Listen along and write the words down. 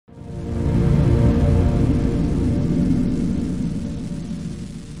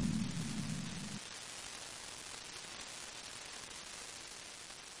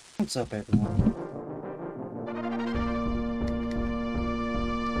What's up, everyone?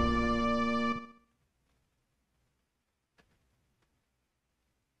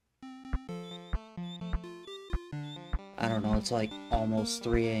 I don't know, it's like almost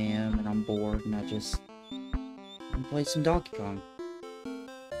 3 a.m. and I'm bored and I just want to play some Donkey Kong.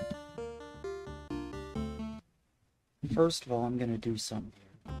 First of all, I'm gonna do something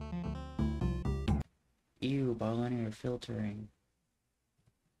here. Ew, bilinear filtering.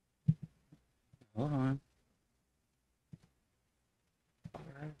 Hold on.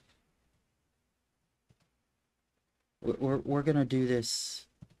 Alright. We're gonna do this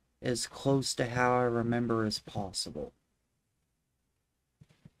as close to how I remember as possible.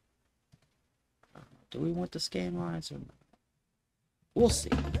 Do we want the scan lines or not? We'll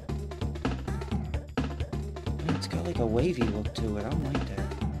see. It's got like a wavy look to it. I don't like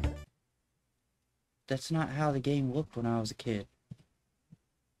that. That's not how the game looked when I was a kid.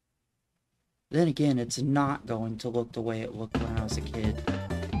 Then again, it's not going to look the way it looked when I was a kid.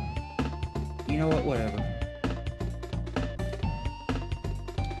 You know what? Whatever.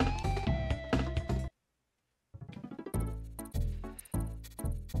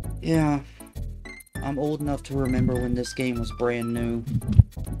 Yeah. I'm old enough to remember when this game was brand new.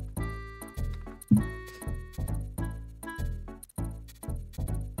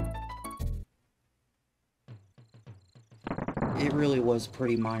 It really was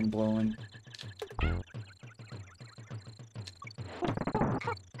pretty mind-blowing.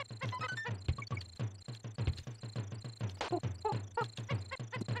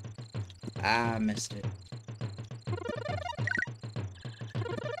 I missed it.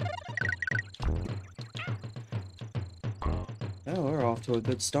 Oh, we're off to a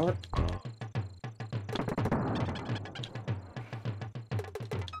good start.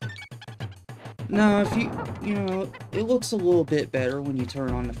 No, if you know, it looks a little bit better when you turn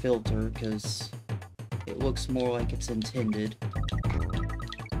on the filter, because it looks more like it's intended.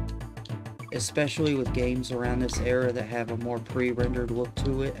 Especially with games around this era that have a more pre-rendered look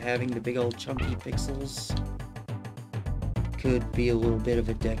to it, having the big old chunky pixels could be a little bit of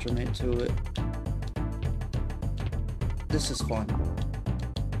a detriment to it. This is fun.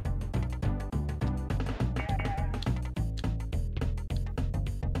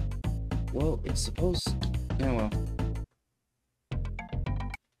 Well, it's supposed... Oh, well.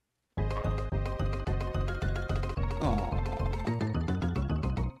 Aww.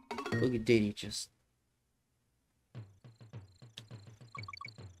 Look at Diddy just...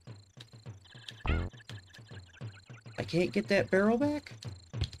 I can't get that barrel back?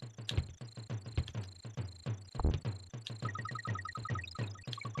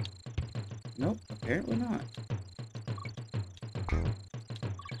 Nope, apparently not.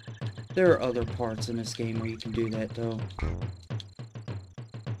 There are other parts in this game where you can do that, though.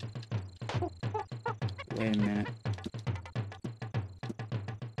 Wait a minute.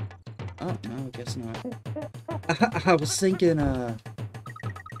 Oh, no, I guess not. I was thinking,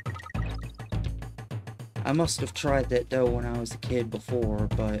 I must have tried that, though, when I was a kid before,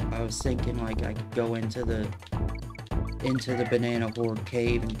 but I was thinking, like, I could go into the Banana Horde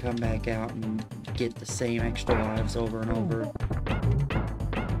cave and come back out and get the same extra lives over and over.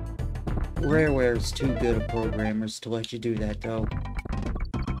 Rareware's too good of programmers to let you do that, though.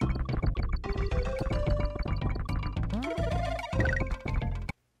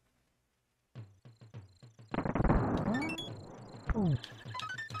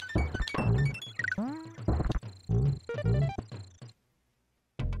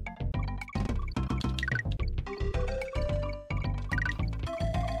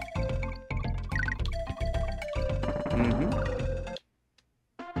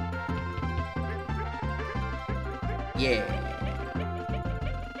 Yeah.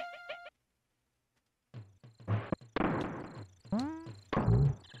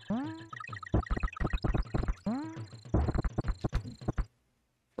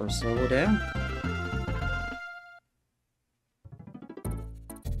 First level down.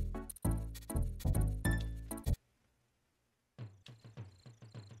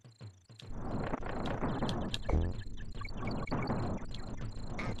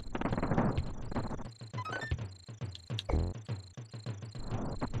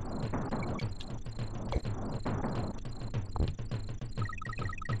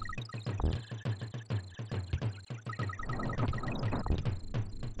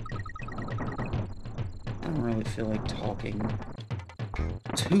 I don't really feel like talking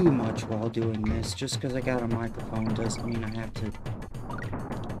too much while doing this. Just because I got a microphone doesn't mean I have to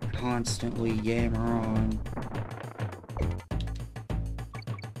constantly yammer on.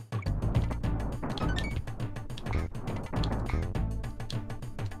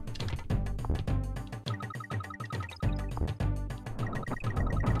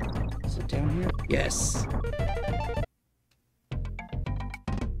 down here? Yes.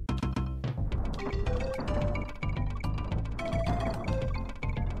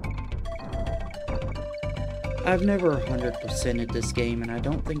 I've never 100%ed this game, and I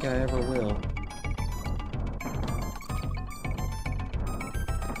don't think I ever will.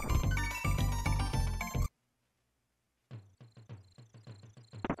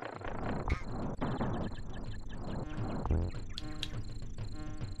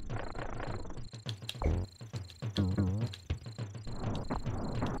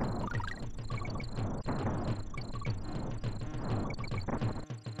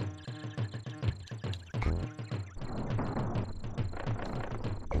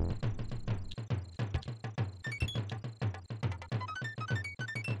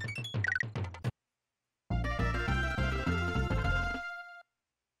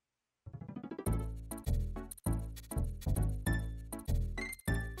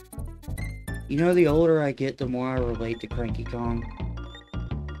 You know, the older I get, the more I relate to Cranky Kong.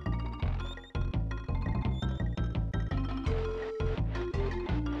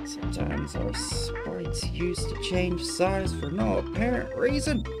 Sometimes our sprites used to change size for no apparent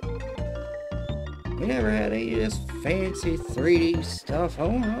reason. We never had any of this fancy 3D stuff.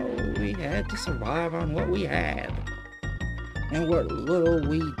 Oh no, we had to survive on what we had. And what little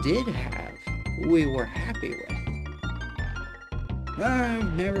we did have, we were happy with.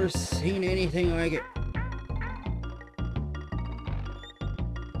 I've never seen anything like it.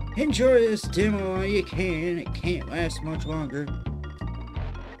 Enjoy this demo while you can. It can't last much longer.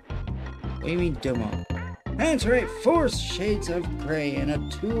 What do you mean demo? That's right, 4 shades of gray and a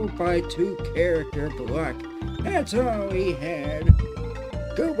 2x2 character block. That's all we had.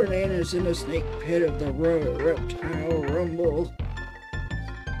 Go bananas in the snake pit of the reptile rumble.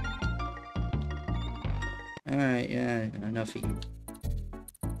 Alright, yeah, enough of you.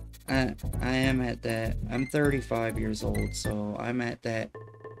 I am at that. I'm 35 years old, so I'm at that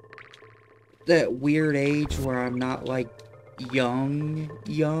weird age where I'm not like young,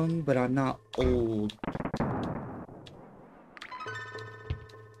 but I'm not old.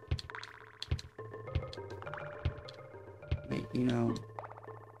 You know,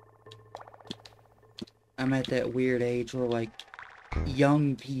 I'm at that weird age where like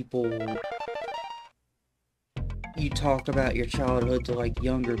young people, you talk about your childhood to like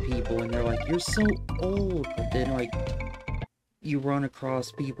younger people and they're like, you're so old, but then like you run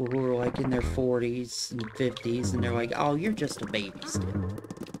across people who are like in their 40s and 50s and they're like, oh, you're just a baby still.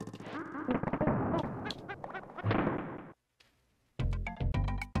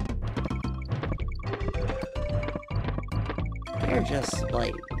 They're just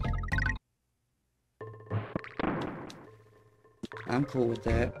like, I'm cool with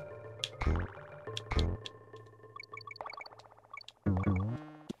that.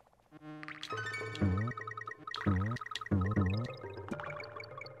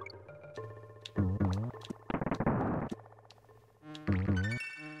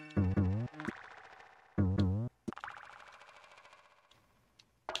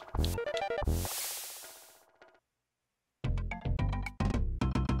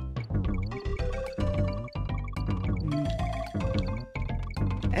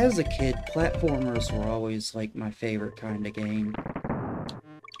 As a kid, platformers were always like my favorite kind of game.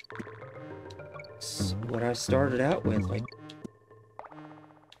 It's what I started out with. Like,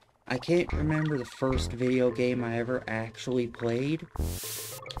 I can't remember the first video game I ever actually played,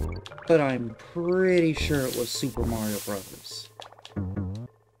 but I'm pretty sure it was Super Mario Bros.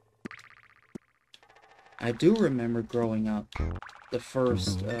 I do remember growing up, the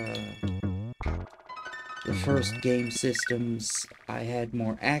first game systems I had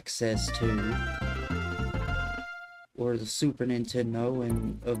more access to were the Super Nintendo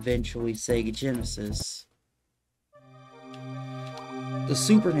and eventually Sega Genesis. The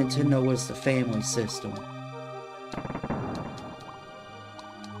Super Nintendo was the family system.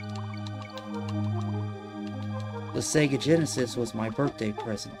 The Sega Genesis was my birthday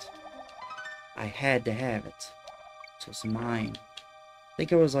present. I had to have it. It was mine. I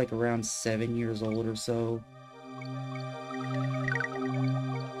think I was like around 7 years old or so.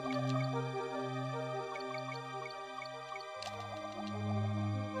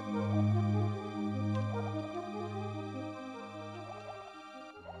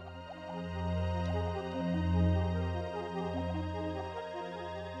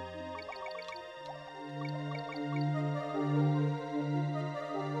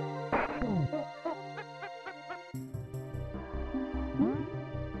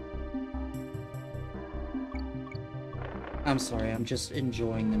 I'm sorry, I'm just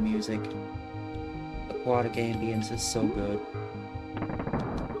enjoying the music. Aquatic ambience is so good.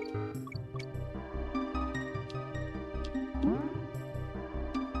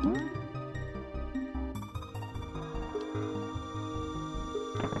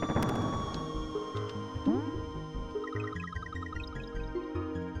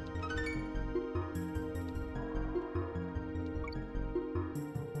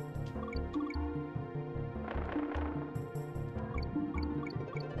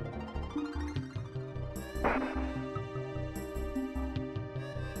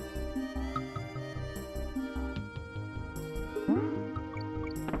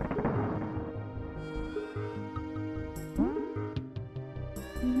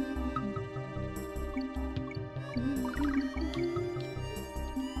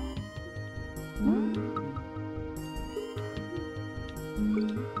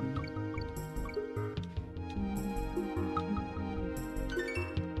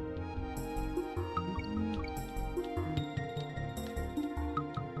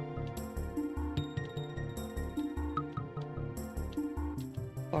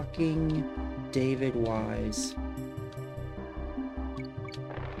 fucking David Wise.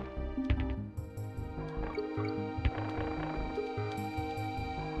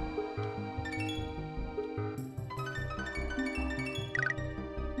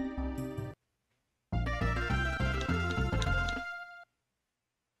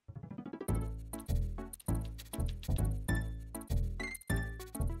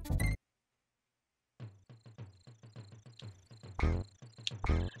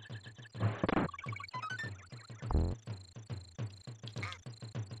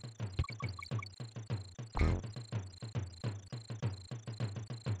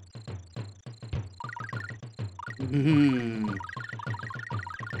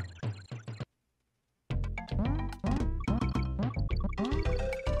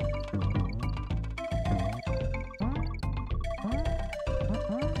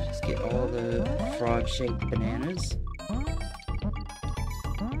 Just get all the frog-shaped bananas.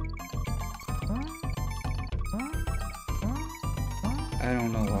 I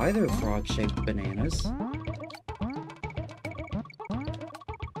don't know why they're frog-shaped bananas.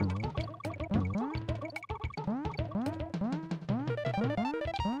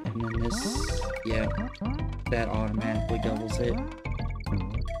 And then this, yeah, that automatically doubles it.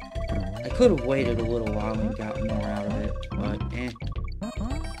 I could have waited a little while and got more out of it, but eh.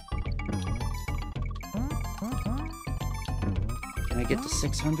 Can I get to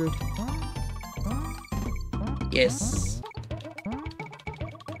 600? Yes!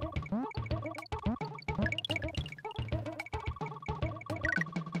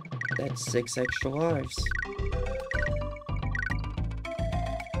 That's 6 extra lives.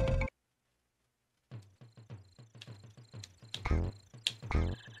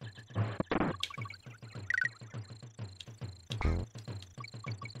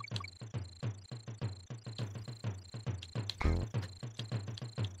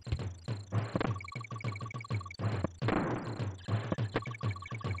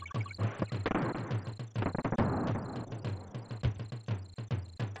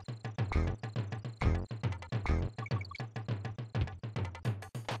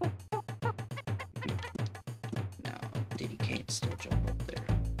 Diddy can't still jump up there.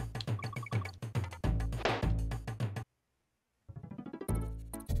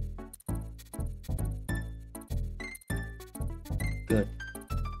 Good.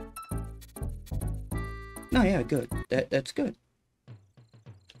 No, yeah, good. That's good.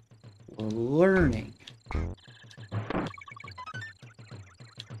 We're learning.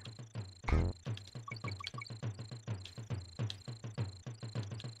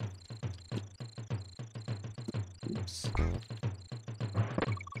 Oops.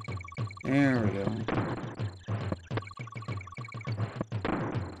 There we go.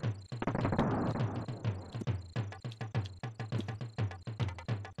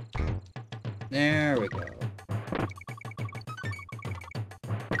 There we go.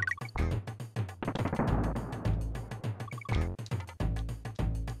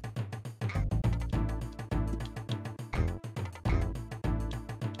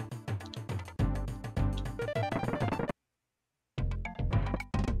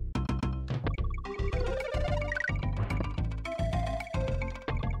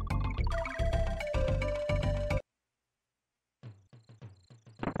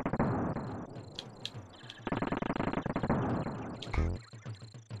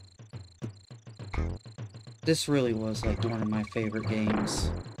 This really was like one of my favorite games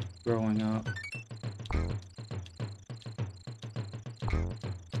growing up.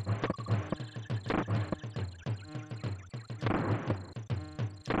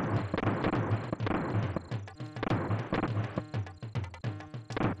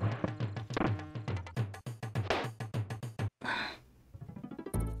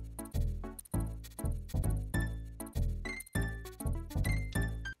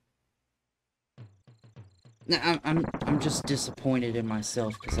 Now, I'm just disappointed in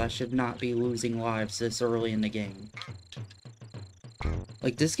myself because I should not be losing lives this early in the game.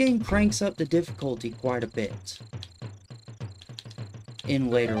 Like, this game cranks up the difficulty quite a bit in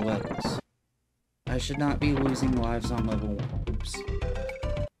later levels. I should not be losing lives on level 1. Oops.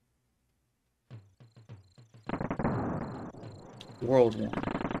 World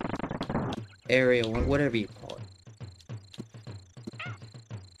 1. Area 1, whatever you call it.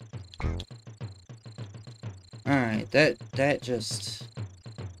 Alright, that just...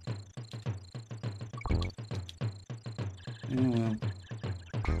 Oh well.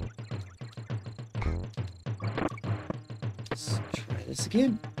 Let's try this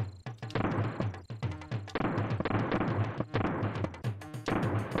again.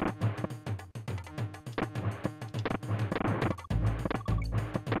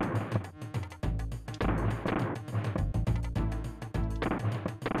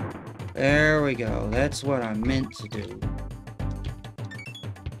 There we go. That's what I meant to do.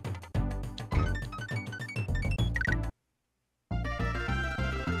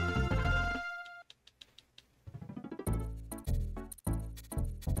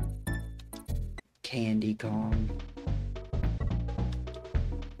 Candy Kong.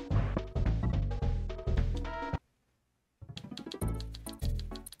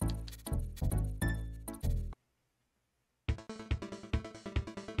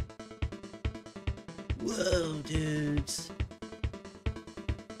 Whoa, dudes.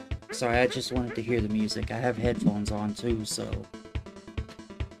 Sorry, I just wanted to hear the music. I have headphones on too, so...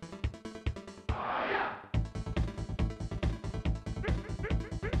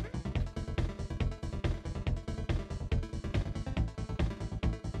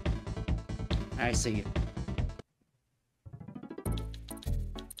 I see you.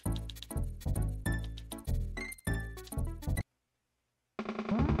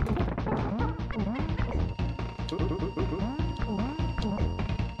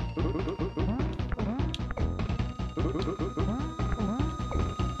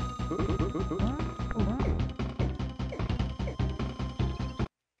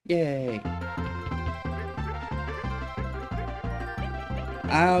 Yay!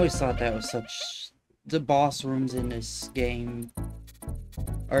 I always thought that was such... The boss rooms in this game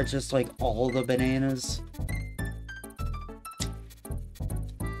are just like all the bananas.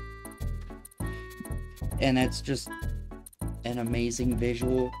 And that's just an amazing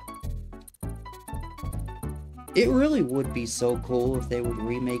visual. It really would be so cool if they would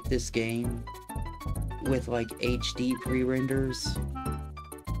remake this game with like HD pre-renders.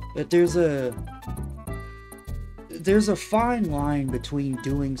 But there's a fine line between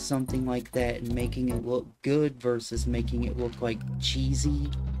doing something like that and making it look good versus making it look like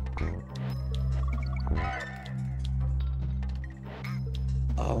cheesy.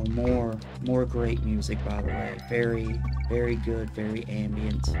 Oh, more great music, by the way. Very, very good, very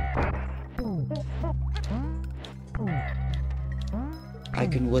ambient. I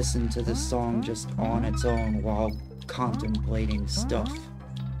can listen to this song just on its own while contemplating stuff.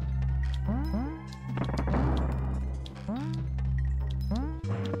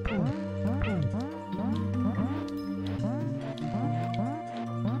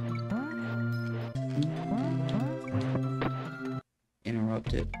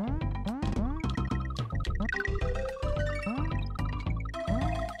 Interrupted.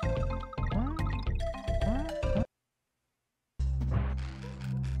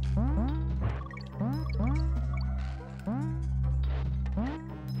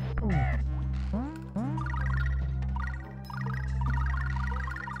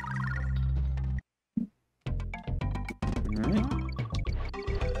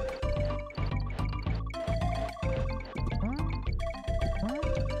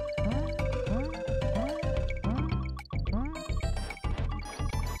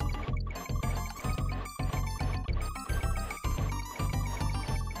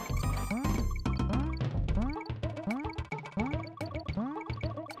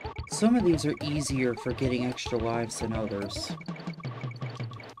 Some of these are easier for getting extra lives than others.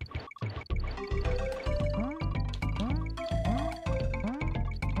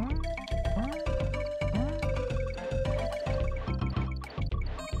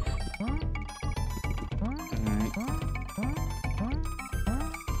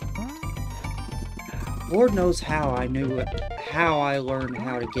 Lord knows how I knew it, how I learned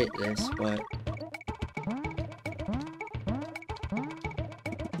how to get this, but...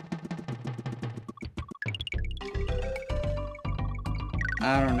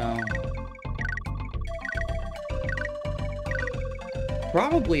 I don't know.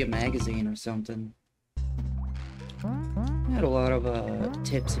 Probably a magazine or something. I had a lot of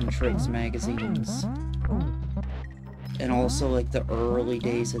tips and tricks magazines. And also like the early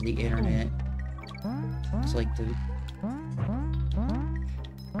days of the internet. It's like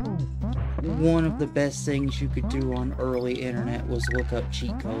one of the best things you could do on early internet was look up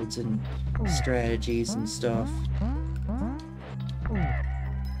cheat codes and strategies and stuff.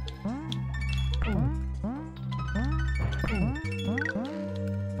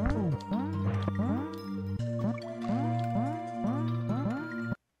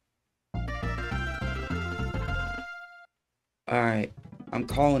 Alright, I'm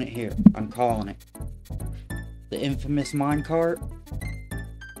calling it here. I'm calling it. The infamous minecart.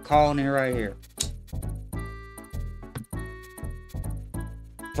 Calling it right here.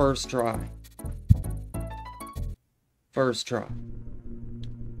 First try. First try.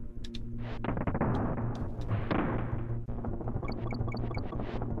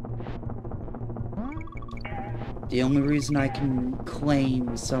 The only reason I can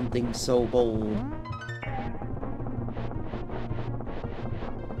claim something so bold.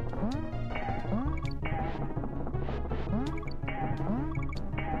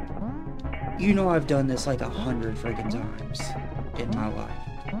 You know I've done this like 100 friggin' times in my life.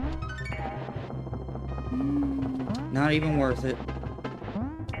 Not even worth it.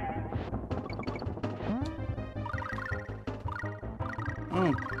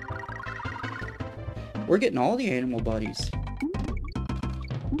 Oh. We're getting all the animal buddies.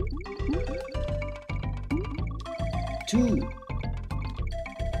 2.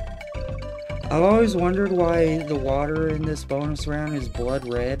 I've always wondered why the water in this bonus round is blood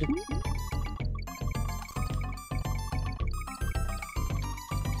red.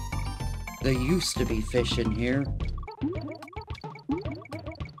 There used to be fish in here.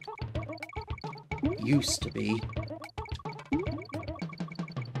 Used to be.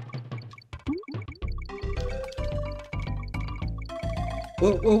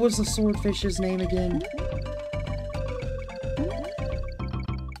 What was the swordfish's name again?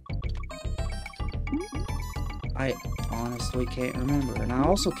 I honestly can't remember. And I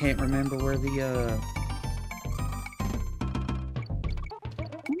also can't remember where the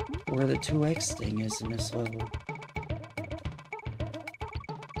 2x thing is in this level.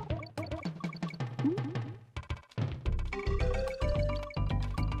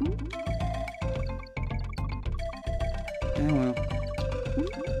 Oh well.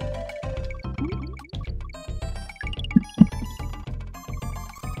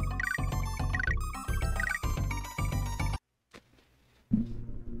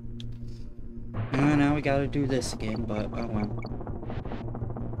 Now we gotta do this again, but oh well.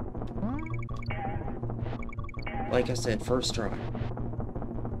 Like I said, first try.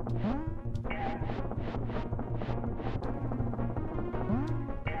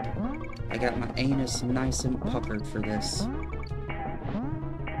 I got my anus nice and puckered for this.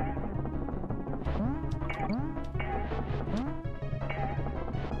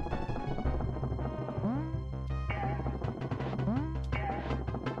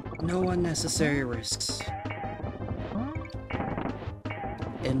 No unnecessary risks.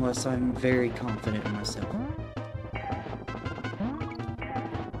 Unless I'm very confident in myself.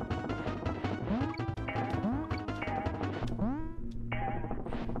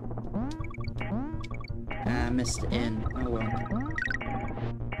 I missed the end. Oh well.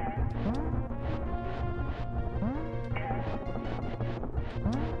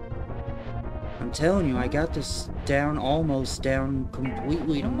 I'm telling you, I got this down, almost down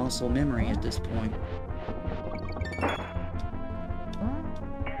completely to muscle memory at this point.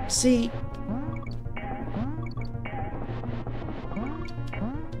 See,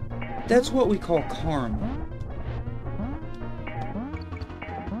 that's what we call karma.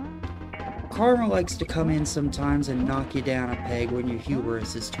 Karma likes to come in sometimes and knock you down a peg when your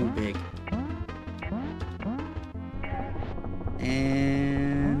hubris is too big.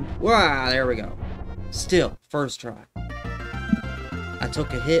 And... wow, there we go. Still, first try. I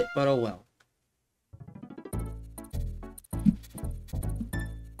took a hit, but oh well.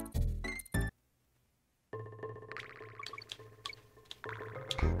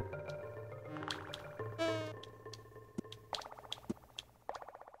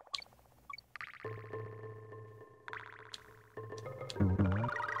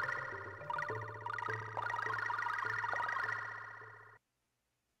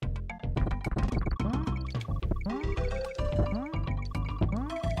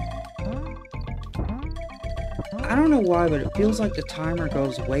 I don't know why, but it feels like the timer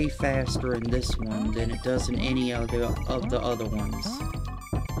goes way faster in this one than it does in any of the other ones.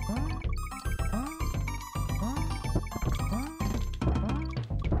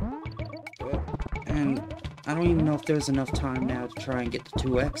 And I don't even know if there's enough time now to try and get the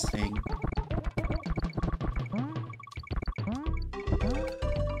 2x thing.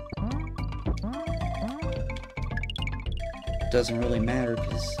 Doesn't really matter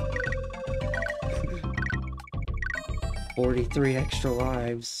because 43 extra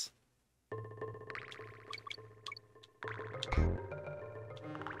lives.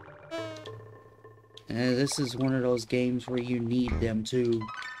 And this is one of those games where you need them to.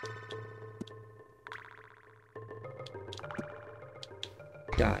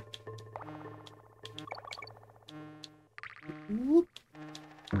 Die. Whoop.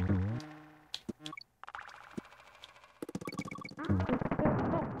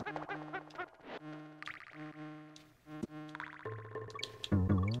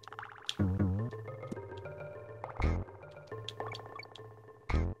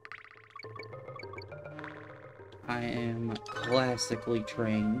 I am classically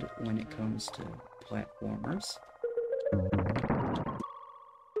trained when it comes to platformers.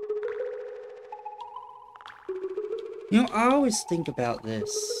 You know, I always think about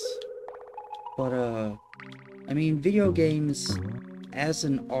this, but, I mean, video games as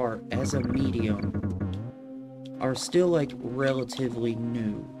an art, as a medium, are still, like, relatively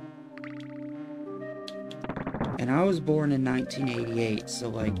new. And I was born in 1988, so,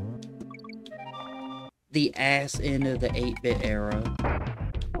 like, the ass end of the 8-bit era.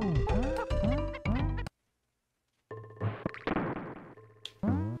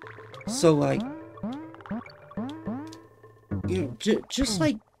 So, like, you know, just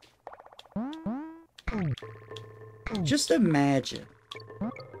like, just imagine.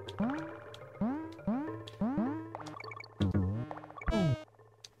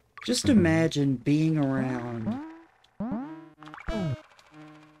 Just imagine being around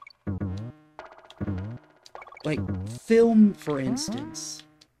like film, for instance.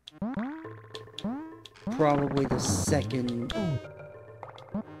 Probably the second.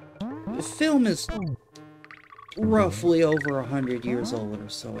 Film is roughly over 100 years old or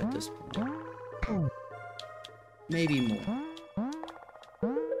so at this point. Maybe more.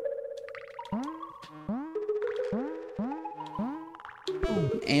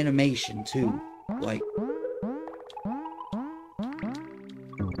 Animation too, like,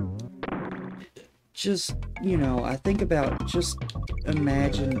 just, you know, I think about, just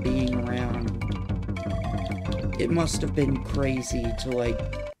imagine being around. It must have been crazy to, like,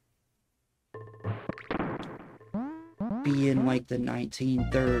 be in, like, the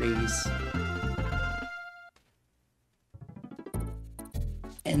 1930s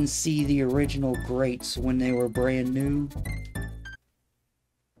and see the original greats when they were brand new.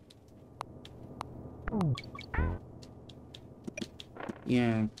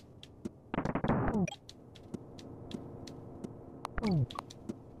 Yeah.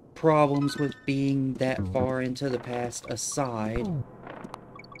 Problems with being that far into the past aside,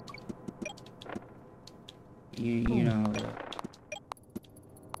 you know,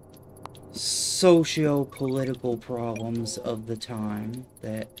 socio-political problems of the time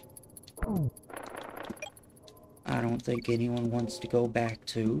that I don't think anyone wants to go back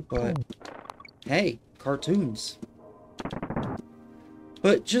to, but hey, cartoons.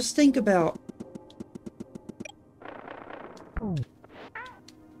 But just think about,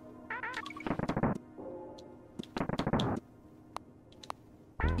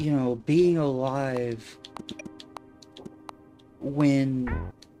 you know, being alive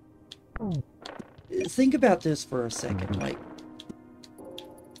when... Think about this for a second, like...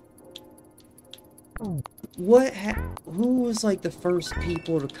 Who was, like, the first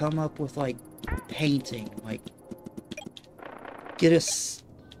people to come up with, like, painting? Like, get a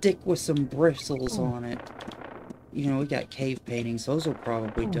stick with some bristles on it. You know, we got cave paintings. Those are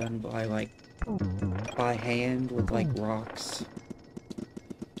probably done by, like, by hand with, like, rocks.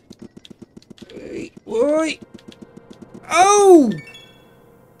 Wait! Oh!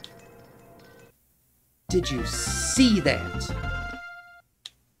 Did you see that?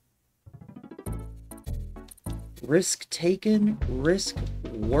 Risk taken, risk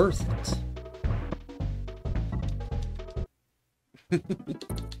worth it.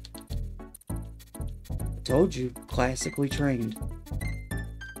 Told you, classically trained.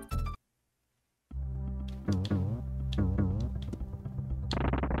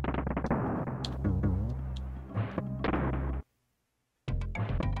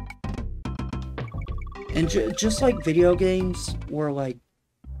 And just like video games were like,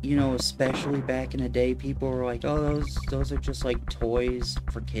 you know, especially back in the day, people were like, oh, those are just like toys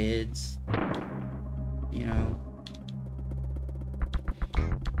for kids. You know.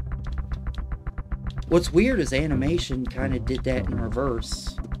 What's weird is animation kind of did that in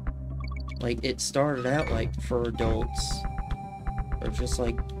reverse. Like, it started out like for adults, or just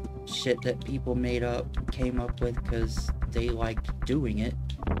like shit that people came up with because they liked doing it.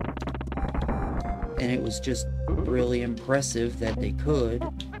 And it was just really impressive that they could.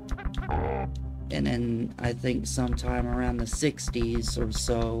 And then I think sometime around the 60s or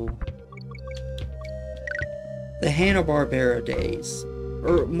so, the Hanna-Barbera days,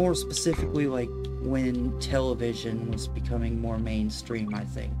 or more specifically like when television was becoming more mainstream, I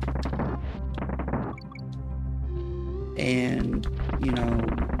think. And, you know,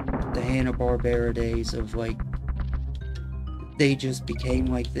 the Hanna-Barbera days of like, they just became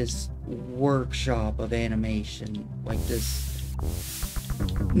like this workshop of animation, like this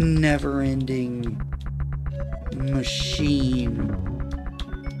never-ending machine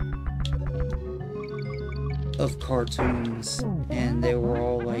of cartoons, and they were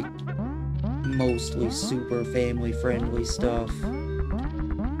all like mostly super family-friendly stuff.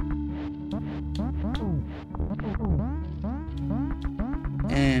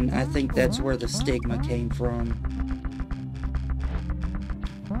 I think that's where the stigma came from.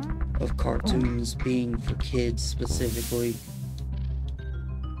 Of cartoons being for kids specifically.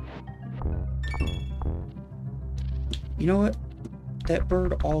 You know what? That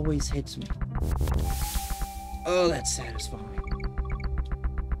bird always hits me. Oh, that's satisfying.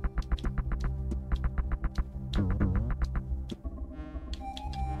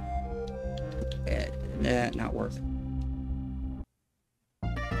 Nah, not worth it.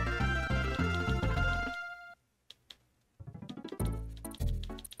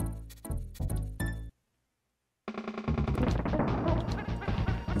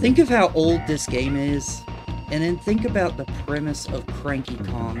 Think of how old this game is, and then think about the premise of Cranky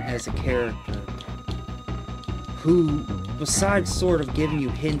Kong as a character, who, besides sort of giving you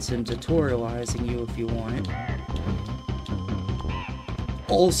hints and tutorializing you if you want it,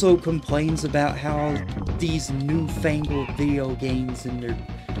 also complains about how these newfangled video games and their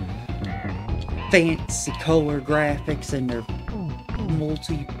fancy color graphics and their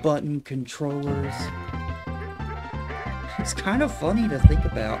multi-button controllers. It's kind of funny to think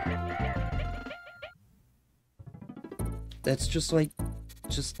about. That's just like,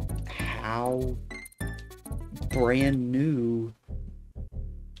 just how brand new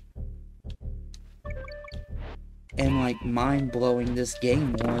and like mind-blowing this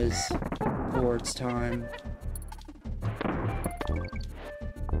game was for its time.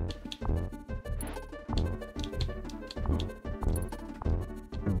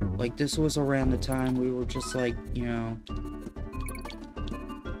 Like, this was around the time we were just like, you know,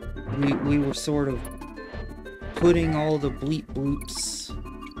 we were sort of putting all the bleep bloops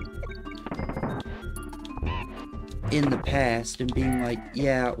in the past and being like,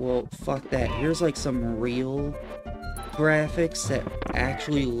 yeah, well, fuck that. Here's like some real graphics that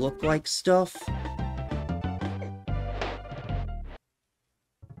actually look like stuff.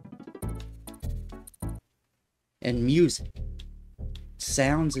 And music.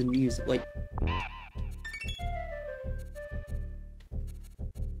 Sounds and music. Like,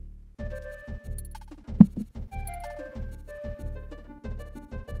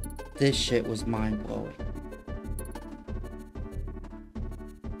 this shit was mind-blowing.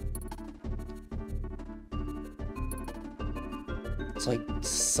 It's like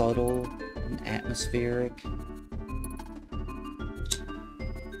subtle and atmospheric.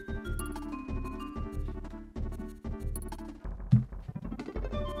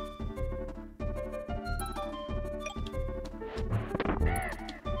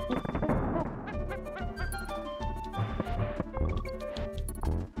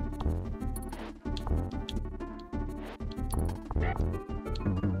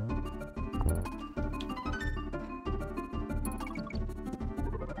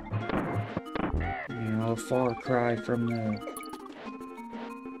 A far cry from the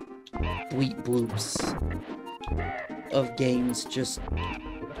bleep bloops of games just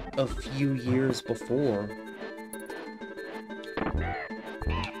a few years before.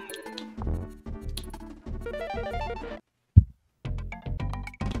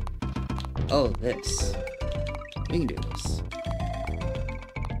 Oh, this. We can do this.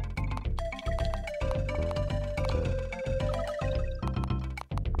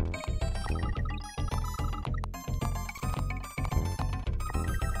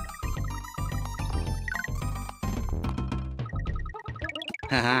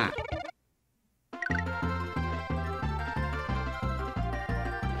 Haha.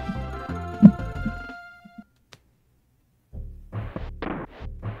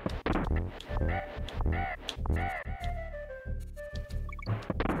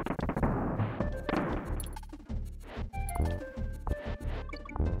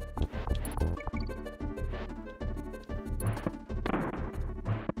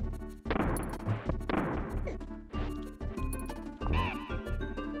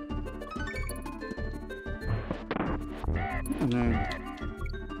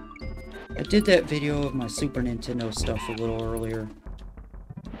 I did that video of my Super Nintendo stuff a little earlier.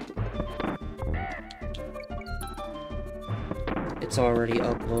 It's already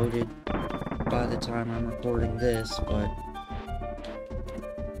uploaded by the time I'm recording this, but...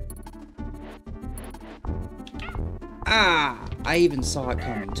 Ah! I even saw it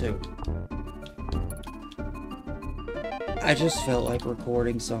coming too. I just felt like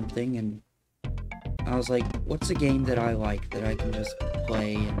recording something, and I was like, what's a game that I like that I can just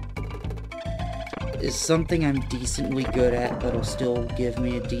play and is something I'm decently good at that'll still give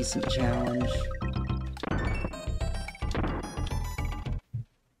me a decent challenge?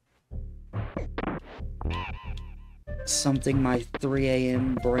 Something my 3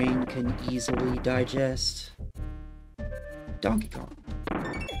 AM brain can easily digest? Donkey Kong.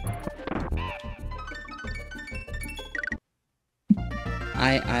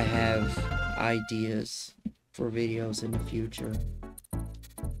 I have ideas for videos in the future.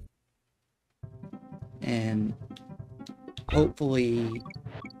 And hopefully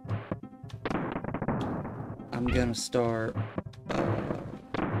I'm gonna start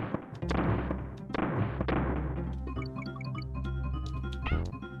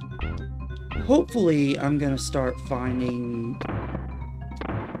finding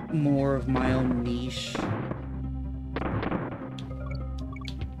more of my own niche.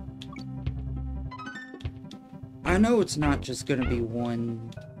 I know it's not just gonna be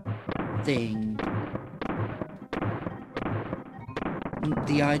one thing.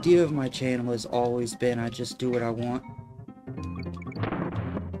 The idea of my channel has always been I just do what I want.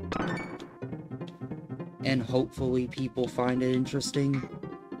 And hopefully people find it interesting.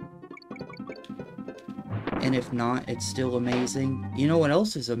 And if not, it's still amazing. You know what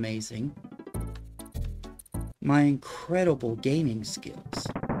else is amazing? My incredible gaming skills.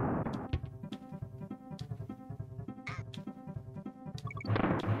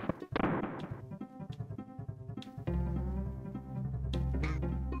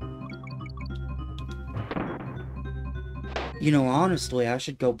 You know, honestly, I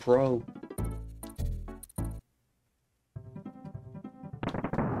should go pro.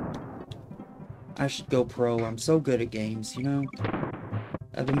 I should go pro. I'm so good at games, you know?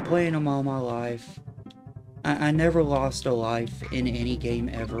 I've been playing them all my life. I never lost a life in any game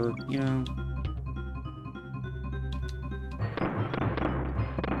ever, you know?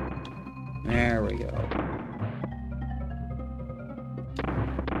 There we go.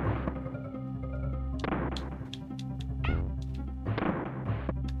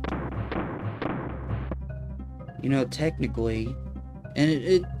 You know, technically,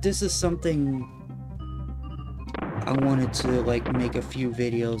 and this is something I wanted to, like, make a few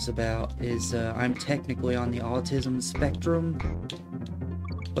videos about, is I'm technically on the autism spectrum,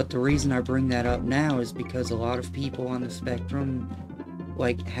 but the reason I bring that up now is because a lot of people on the spectrum,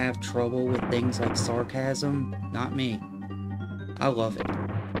 like, have trouble with things like sarcasm. Not me. I love it.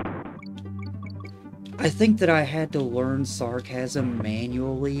 I think that I had to learn sarcasm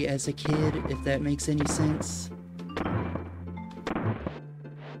manually as a kid, if that makes any sense.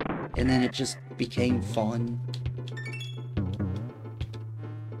 And then it just became fun.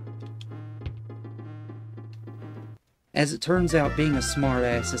 As it turns out, being a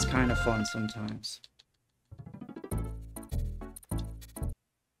smartass is kind of fun sometimes.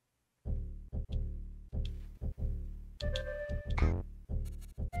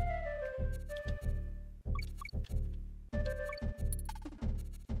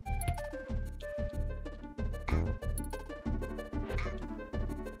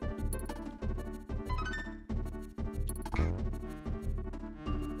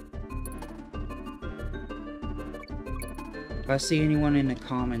 If I see anyone in the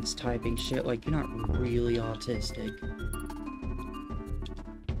comments typing shit like, you're not really autistic,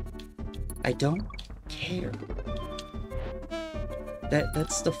 I don't care.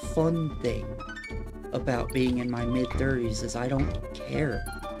 That's the fun thing about being in my mid-30s, is I don't care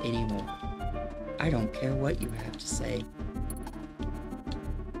anymore. I don't care what you have to say.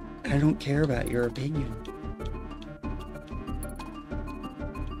 I don't care about your opinion.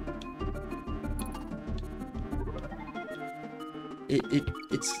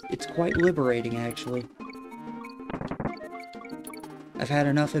 It's quite liberating, actually. I've had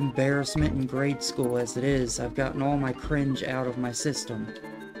enough embarrassment in grade school as it is. I've gotten all my cringe out of my system.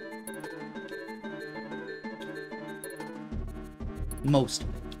 Most of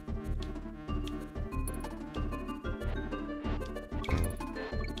it.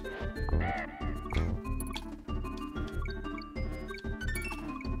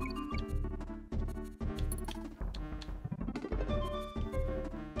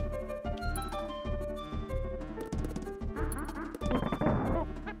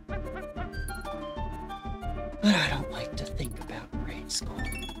 But I don't like to think about grade school.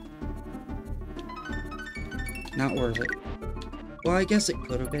 Not worth it. Well, I guess it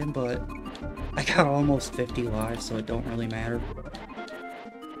could have been, but I got almost 50 lives, so it don't really matter.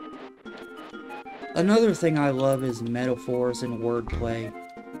 Another thing I love is metaphors and wordplay.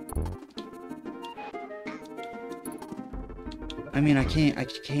 I mean, I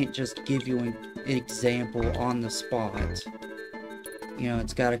can't just give you an example on the spot. You know,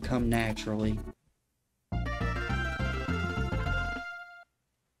 it's gotta come naturally.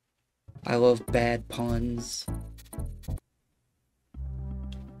 I love bad puns.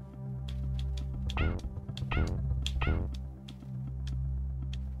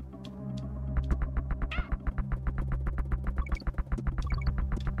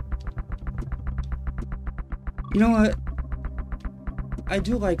 You know what? I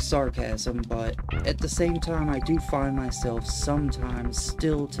do like sarcasm, but at the same time, I do find myself sometimes,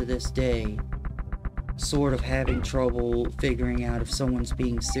 still to this day, sort of having trouble figuring out if someone's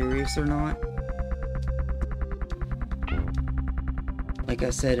being serious or not. Like I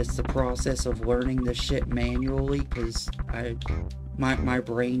said, it's the process of learning this shit manually, because my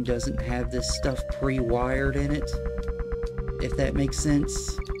brain doesn't have this stuff pre-wired in it, if that makes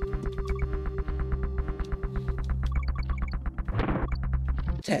sense.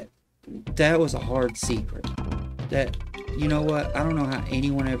 That was a hard secret. That, you know what? I don't know how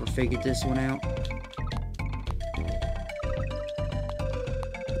anyone ever figured this one out.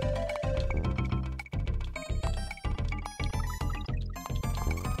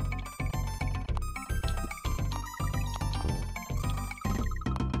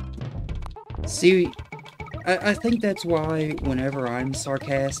 See, I think that's why whenever I'm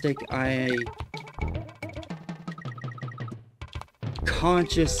sarcastic, I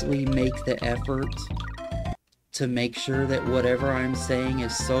consciously make the effort to make sure that whatever I'm saying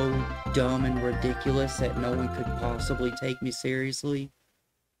is so dumb and ridiculous that no one could possibly take me seriously.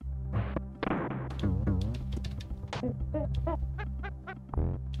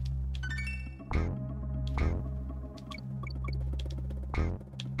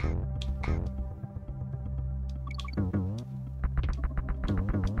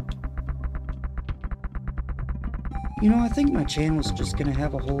 You know, I think my channel's just gonna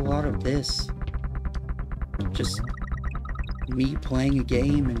have a whole lot of this. Just me playing a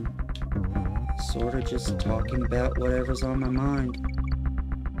game and sort of just talking about whatever's on my mind.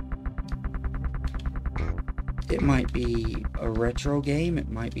 It might be a retro game, it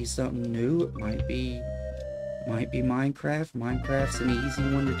might be something new, it might be Minecraft. Minecraft's an easy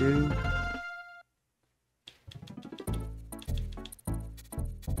one to do.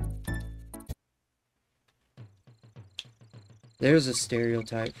 There's a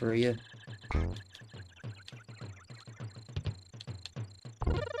stereotype for you.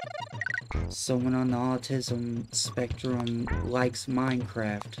 Someone on the autism spectrum likes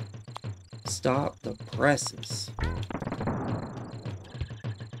Minecraft. Stop the presses.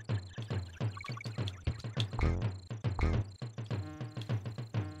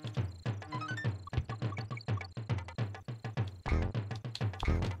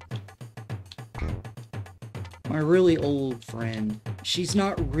 My really old friend, she's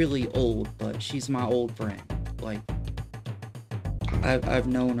not really old, but she's my old friend. Like, I've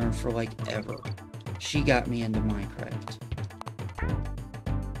known her for like ever. She got me into Minecraft.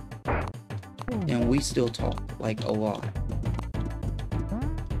 And we still talk, like, a lot.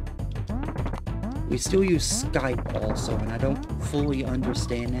 We still use Skype also, and I don't fully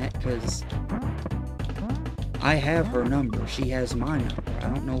understand that, because I have her number, she has my number. I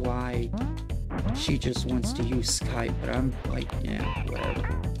don't know why she just wants to use Skype, but I'm like, yeah,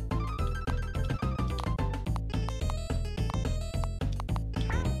 whatever.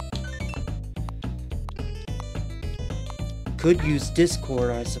 Could use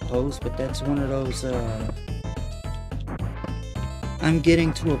Discord, I suppose, but that's one of those, I'm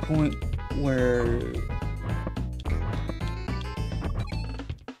getting to a point where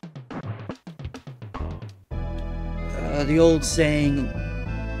the old saying,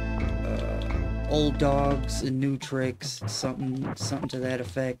 old dogs and new tricks, something to that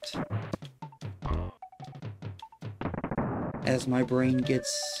effect. As my brain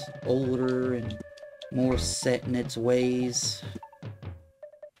gets older and more set in its ways.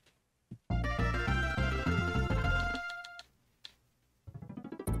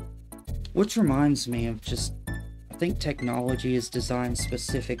 Which reminds me of just, I think technology is designed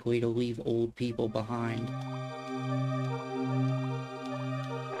specifically to leave old people behind.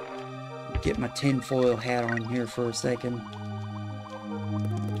 Get my tinfoil hat on here for a second.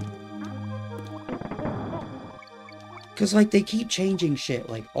 Cause like they keep changing shit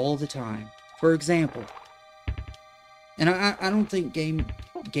like all the time. For example, and I don't think Game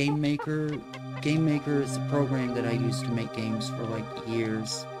Maker is the program that I used to make games for like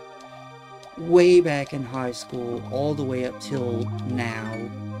years. Way back in high school, all the way up till now.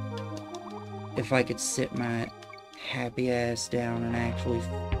 If I could sit my happy ass down and actually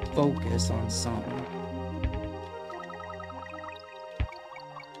focus on something.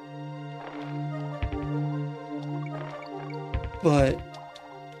 But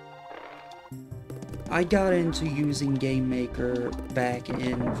I got into using Game Maker back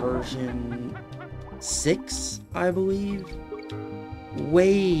in version 6, I believe.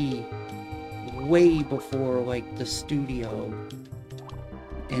 Way before, like, the Studio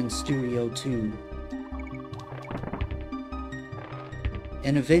and Studio 2.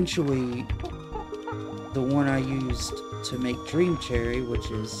 And eventually, the one I used to make Dream Cherry, which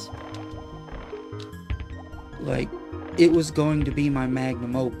is like, it was going to be my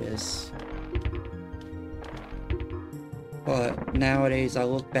magnum opus. But nowadays I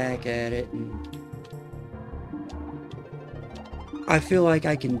look back at it and I feel like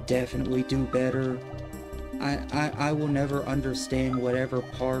I can definitely do better. I will never understand whatever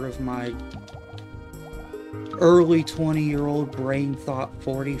part of my early 20-year-old brain thought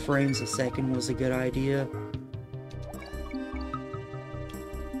 40 frames a second was a good idea.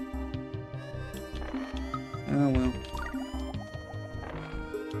 Oh well.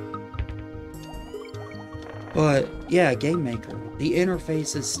 But yeah, Game Maker. The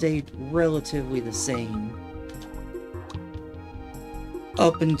interface has stayed relatively the same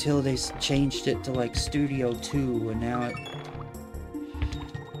up until they changed it to like Studio 2, and now it...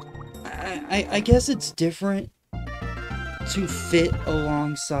 I guess it's different to fit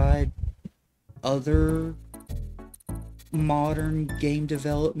alongside other modern game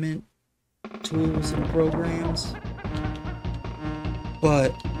development tools and programs,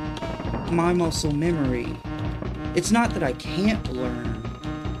 but my muscle memory, it's not that I can't learn,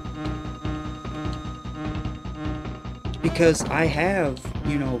 because I have,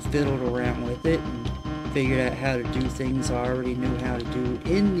 you know, fiddled around with it and figured out how to do things I already knew how to do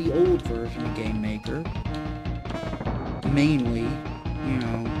in the old version of Game Maker. Mainly, you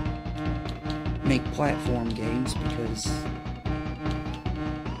know, make platform games, because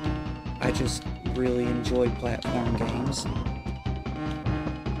I just really enjoy platform games.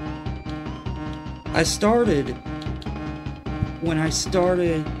 When I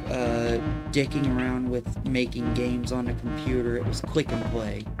started dicking around with making games on a computer, it was click and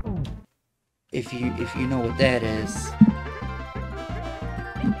play. If you know what that is.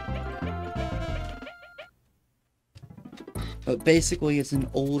 But basically it's an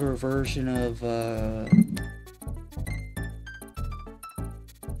older version of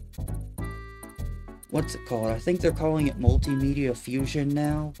what's it called? I think they're calling it Multimedia Fusion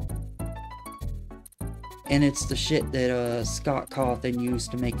now. And it's the shit that Scott Cawthon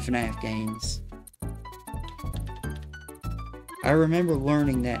used to make FNAF games. I remember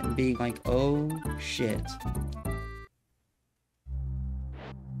learning that and being like, oh shit.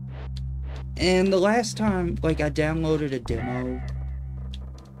 And the last time, like, I downloaded a demo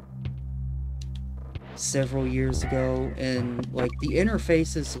several years ago, and like the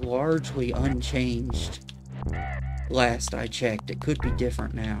interface is largely unchanged. Last I checked, it could be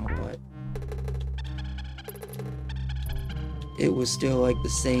different now, but it was still like the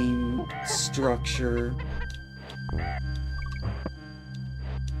same structure.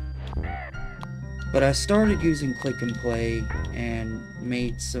 But I started using click and play and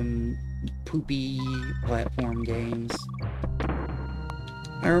made some poopy platform games.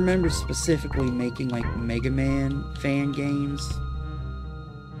 I remember specifically making like Mega Man fan games.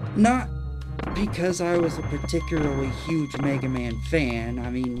 Not because I was a particularly huge Mega Man fan. I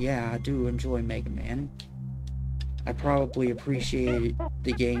mean, yeah, I do enjoy Mega Man. I probably appreciate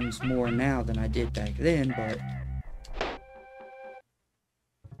the games more now than I did back then, but...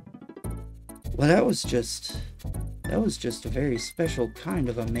 well, that was just a very special kind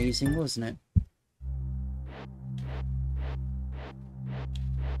of amazing, wasn't it?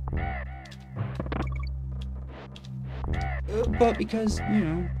 But because, you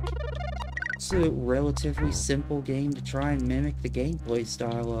know, it's a relatively simple game to try and mimic the gameplay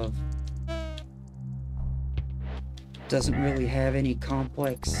style of. Doesn't really have any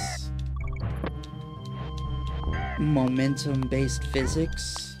complex momentum-based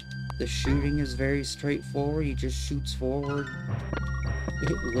physics. The shooting is very straightforward. He just shoots forward.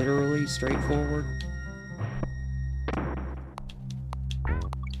 Literally straightforward.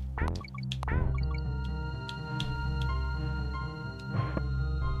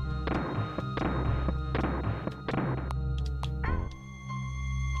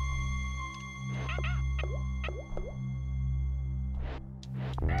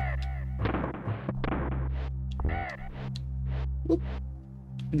 Whoop.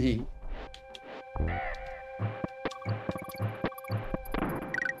 Neat.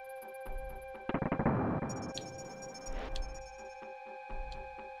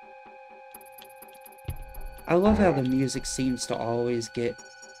 I love how the music seems to always get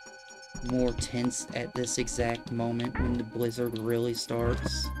more tense at this exact moment when the blizzard really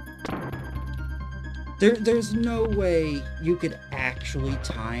starts. There's no way you could actually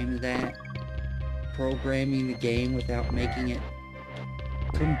time that programming the game without making it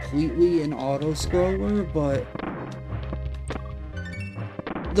completely an auto-scroller, but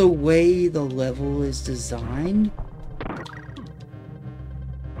the way the level is designed,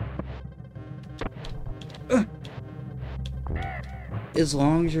 as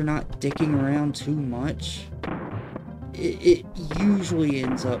long as you're not dicking around too much, it usually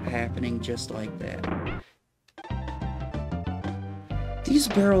ends up happening just like that. These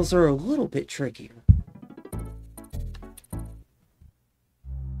barrels are a little bit trickier.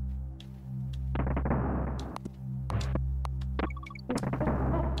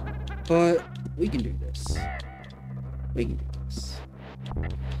 But we can do this. We can do this.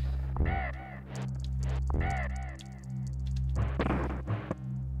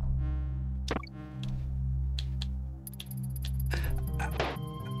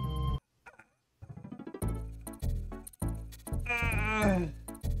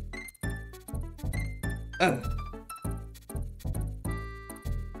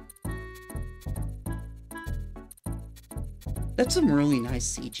 That's some really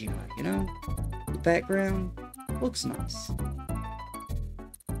nice CGI, you know? The background looks nice.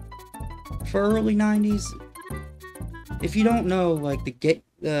 For early 90s, if you don't know, like,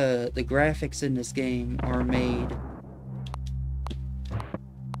 the graphics in this game are made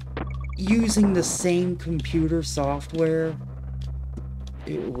using the same computer software,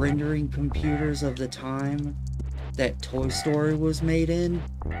 rendering computers of the time that Toy Story was made in.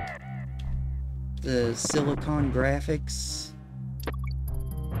 The Silicon Graphics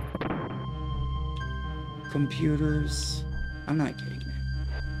computers. I'm not kidding,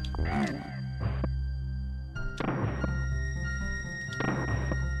 man. I don't know.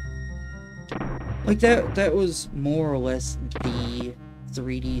 Like, that was more or less the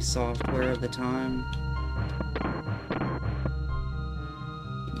 3D software of the time.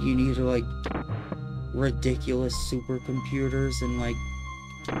 You need, like, ridiculous supercomputers, and, like,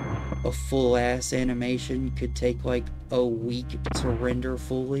 a full-ass animation could take, like, a week to render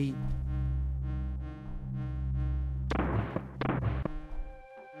fully.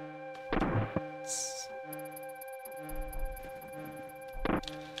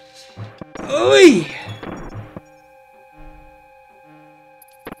 Oi!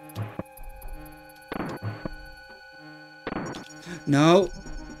 No.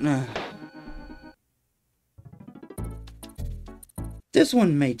 This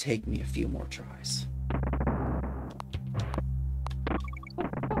one may take me a few more tries.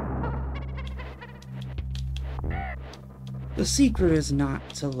 The secret is not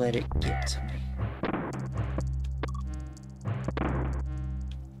to let it get to me.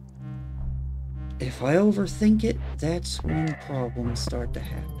 If I overthink it, that's when problems start to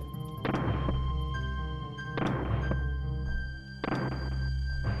happen.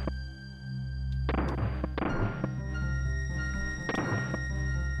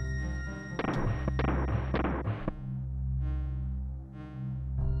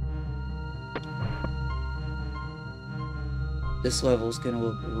 This level's gonna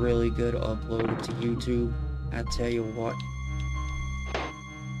look really good uploaded to YouTube. I tell you what.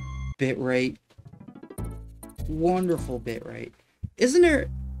 Bitrate. Wonderful bitrate. Isn't there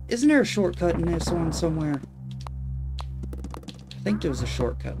a shortcut in this one somewhere? I think there was a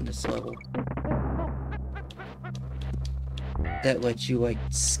shortcut in this level that lets you, like,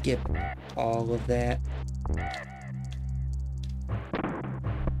 skip all of that.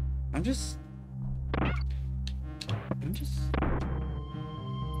 I'm just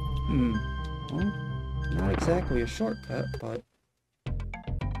well, not exactly a shortcut, but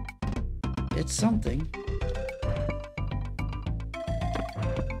it's something.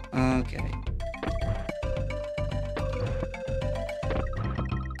 Okay.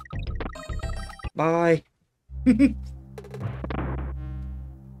 Bye.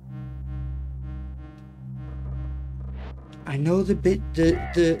 I know the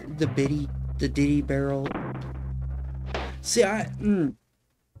Diddy barrel. See,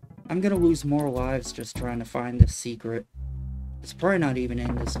 I'm gonna lose more lives just trying to find this secret. It's probably not even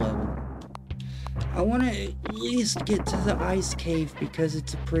in this level. I want to at least get to the ice cave because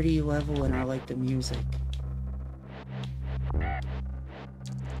it's a pretty level and I like the music.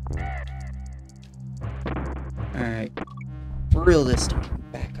 Alright. For real this time,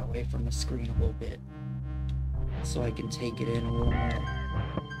 back away from the screen a little bit so I can take it in a little more.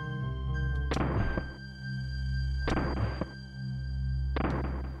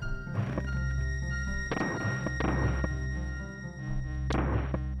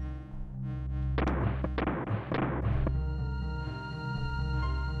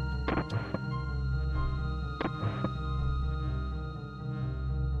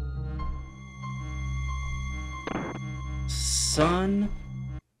 Son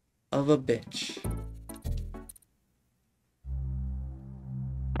of a bitch.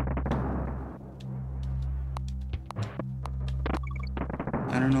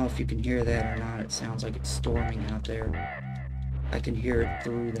 I don't know if you can hear that or not. It sounds like it's storming out there. I can hear it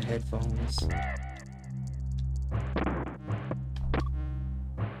through the headphones.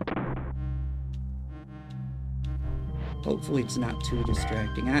 Hopefully it's not too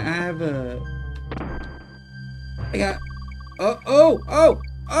distracting. I got... Oh!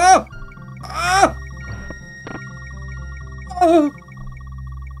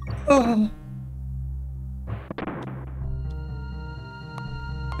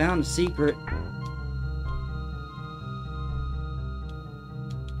 Found a secret.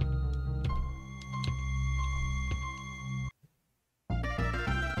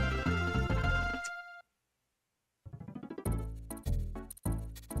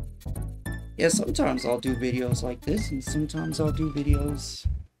 Yeah, sometimes I'll do videos like this, and sometimes I'll do videos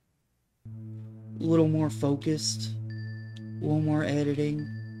a little more focused, a little more editing.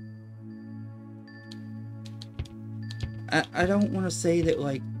 I don't want to say that,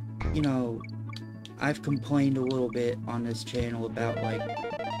 like, you know, I've complained a little bit on this channel about, like,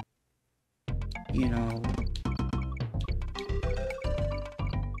 you know...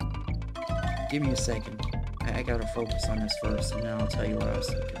 Give me a second. I gotta focus on this first, and then I'll tell you what I was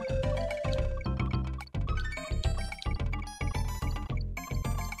thinking.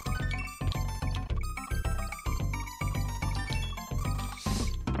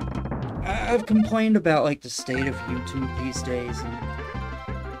 I've complained about, like, the state of YouTube these days, and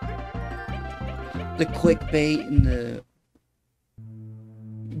the clickbait and the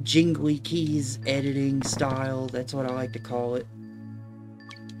jingly keys editing style. That's what I like to call it,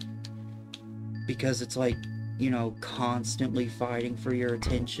 because it's like, you know, constantly fighting for your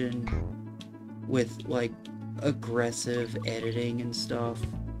attention with, like, aggressive editing and stuff.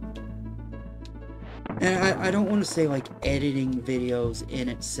 And I don't want to say, like, editing videos in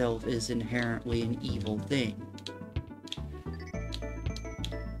itself is inherently an evil thing.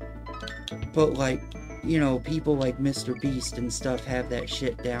 But, like, you know, people like Mr. Beast and stuff have that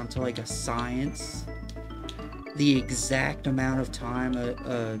shit down to, like, a science. The exact amount of time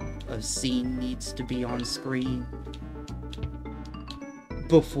a scene needs to be on screen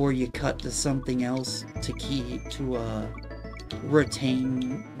before you cut to something else to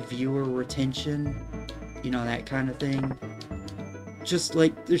retain viewer retention. You know, that kind of thing. Just,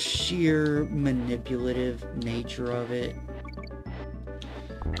 like, the sheer manipulative nature of it.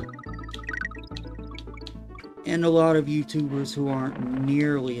 And a lot of YouTubers who aren't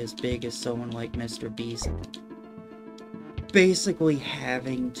nearly as big as someone like Mr. Beast basically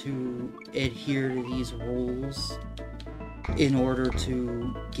having to adhere to these rules in order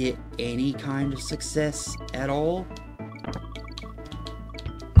to get any kind of success at all.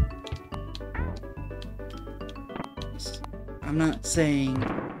 I'm not saying...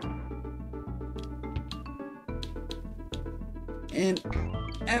 And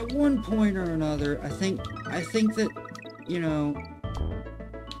at one point or another, I think that, you know,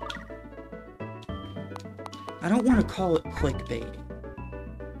 I don't want to call it clickbait.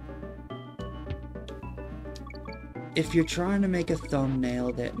 If you're trying to make a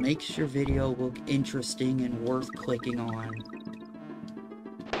thumbnail that makes your video look interesting and worth clicking on,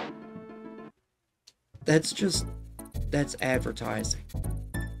 that's advertising,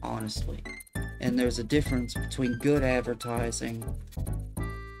 honestly. And there's a difference between good advertising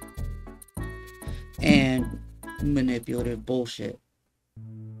and manipulative bullshit.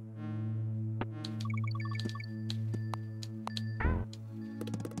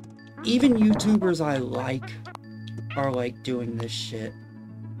 Even YouTubers I like are, like, doing this shit.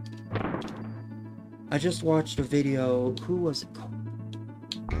 I just watched a video, who was it called?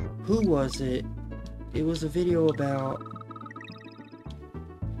 Who was it? It was a video about...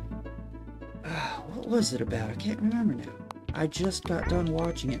 what was it about? I can't remember now. I just got done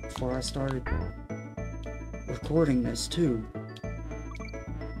watching it before I started recording this, too.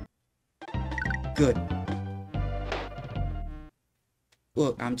 Good.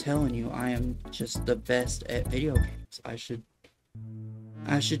 Look, I'm telling you, I am just the best at video games.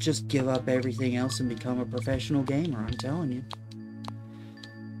 I should just give up everything else and become a professional gamer, I'm telling you.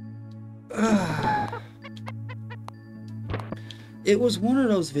 It was one of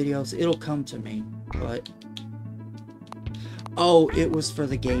those videos, it'll come to me, but... Oh, it was for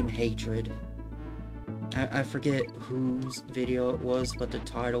the game Hatred. I forget whose video it was, but the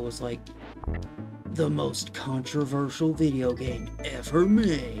title was like, the most controversial video game ever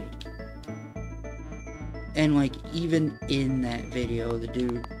made. And, like, even in that video, the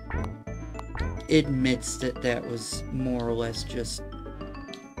dude admits that that was more or less just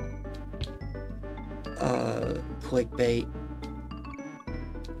clickbait.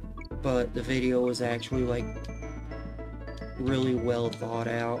 But the video was actually, like, really well thought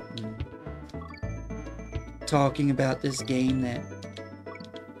out and talking about this game that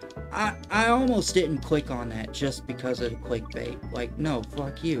I almost didn't click on that just because of the clickbait. Like, no,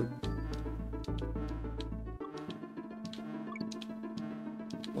 fuck you.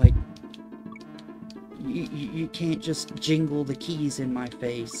 Like, you can't just jingle the keys in my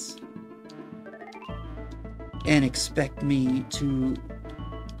face and expect me to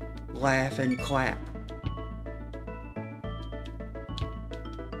laugh and clap.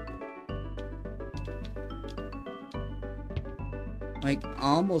 Like, I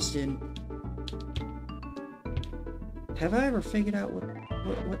almost didn't. Have I ever figured out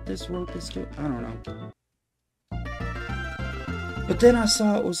what this rope is doing? I don't know. But then I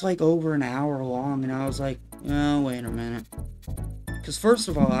saw it was like over an hour long, and I was like, oh, wait a minute. Because first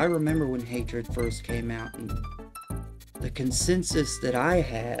of all, I remember when Hatred first came out, and the consensus that I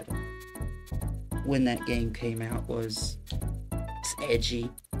had when that game came out was it's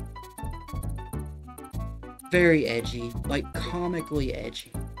edgy. Very edgy, like comically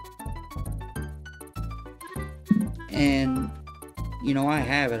edgy. And, you know, I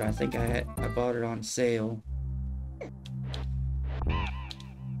have it. I think I bought it on sale.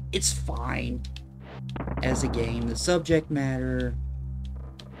 It's fine as a game. The subject matter,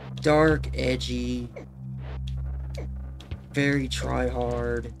 dark, edgy, very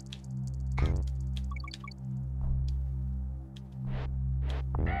try-hard.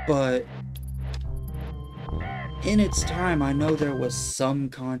 But in its time, I know there was some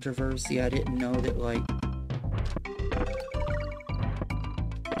controversy. I didn't know that, like,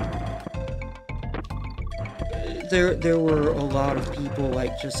 there were a lot of people,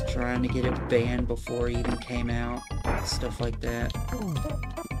 like, just trying to get it banned before it even came out. Stuff like that.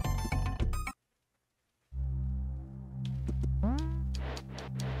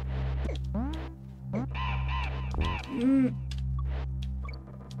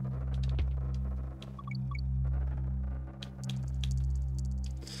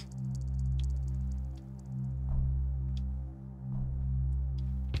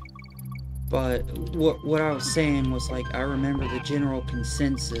 But what I was saying was, like, I remember the general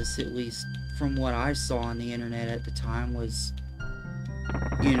consensus, at least from what I saw on the internet at the time, was,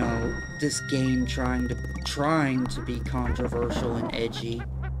 you know, this game trying to be controversial and edgy,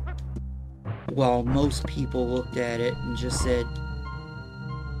 while most people looked at it and just said,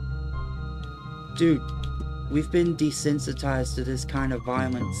 dude, we've been desensitized to this kind of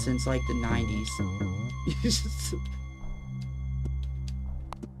violence since, like, the 90s.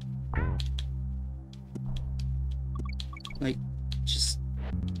 Like, just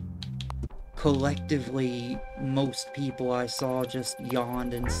collectively, most people I saw just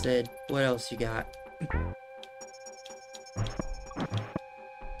yawned and said, what else you got?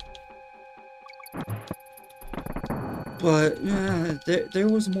 But, there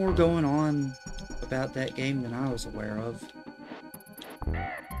was more going on about that game than I was aware of.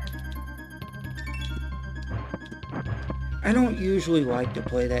 I don't usually like to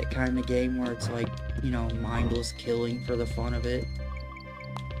play that kind of game where it's like, you know, mindless killing for the fun of it.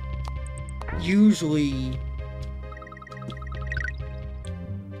 Usually,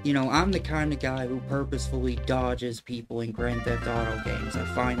 you know, I'm the kind of guy who purposefully dodges people in Grand Theft Auto games. I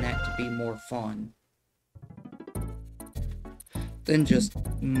find that to be more fun than just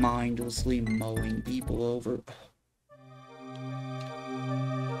mindlessly mowing people over.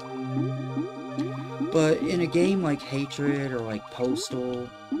 But in a game like Hatred or like Postal,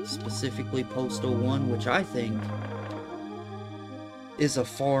 specifically Postal 1, which I think is a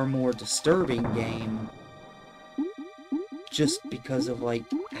far more disturbing game, just because of, like,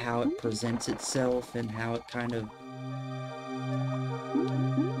 how it presents itself and how it kind of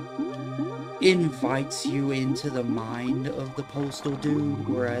invites you into the mind of the Postal dude,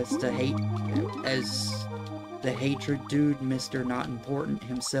 whereas the Hatred dude, Mr. Not Important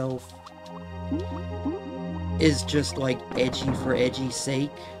himself, is just, like, edgy for edgy's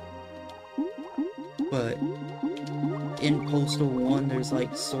sake. But in Postal 1, there's,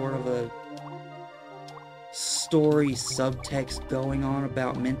 like, sort of a story subtext going on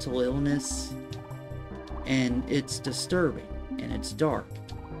about mental illness, and it's disturbing, and it's dark.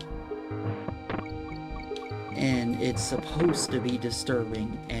 And it's supposed to be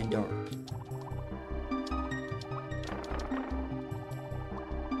disturbing and dark.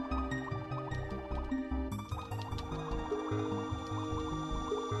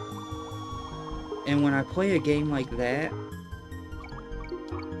 And when I play a game like that,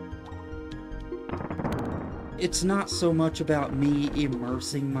 it's not so much about me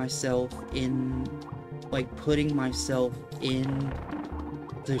immersing myself in, like, putting myself in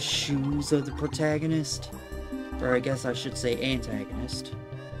the shoes of the protagonist, or I guess I should say antagonist.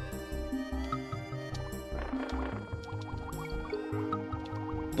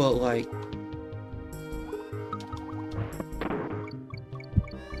 but like,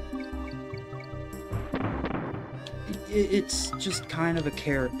 it's just kind of a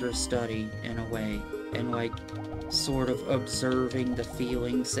character study in a way, and like sort of observing the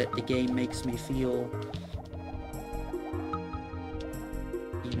feelings that the game makes me feel.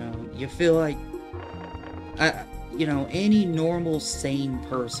 You know, you feel like you know, any normal sane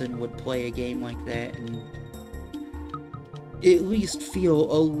person would play a game like that and at least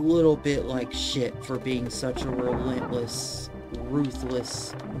feel a little bit like shit for being such a relentless,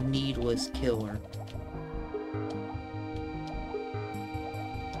 ruthless, needless killer.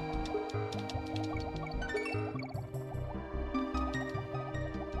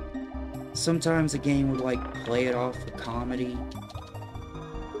 Sometimes a game would like play it off for comedy,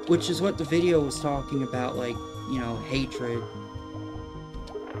 which is what the video was talking about, like, you know, hatred.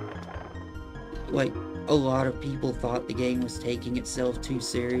 Like, a lot of people thought the game was taking itself too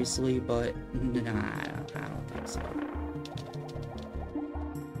seriously, but nah, I don't think so.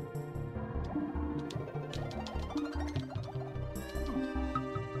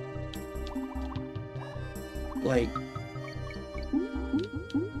 Like,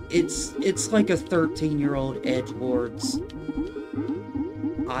 it's like a 13-year-old edgelord's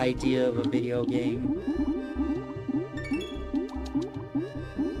idea of a video game.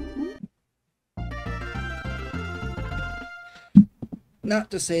 Not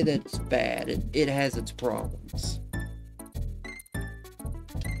to say that it's bad, it has its problems.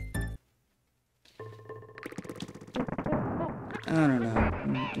 I don't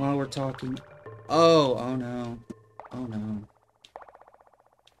know, while we're talking... Oh no. Oh no.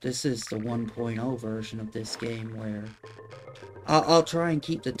 This is the 1.0 version of this game where... I'll try and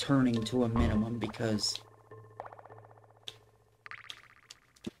keep the turning to a minimum because...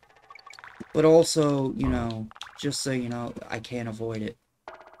 But also, you know, just so you know, I can't avoid it.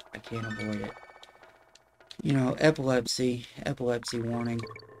 I can't avoid it. You know, epilepsy warning.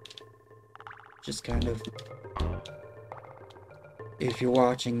 Just kind of... If you're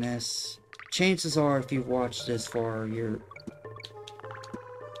watching this, chances are if you've watched this far, you're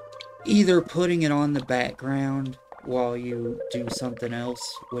either putting it on the background while you do something else,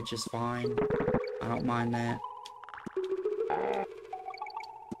 which is fine. I don't mind that.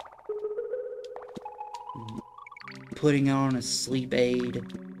 Putting on a sleep aid,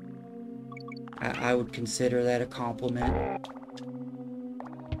 I would consider that a compliment.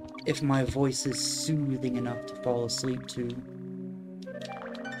 If my voice is soothing enough to fall asleep to.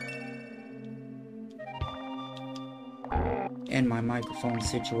 And my microphone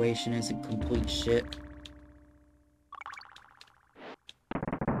situation isn't complete shit.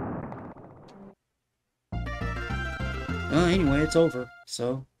 Anyway, it's over,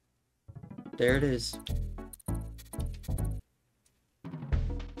 so there it is.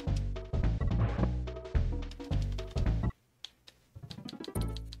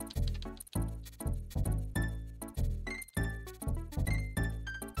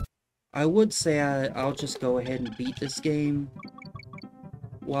 I would say I'll just go ahead and beat this game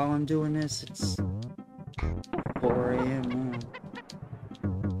while I'm doing this. It's 4 a.m. now.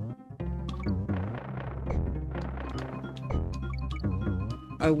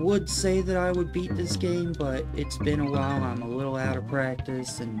 I would say that I would beat this game, but it's been a while. I'm a little out of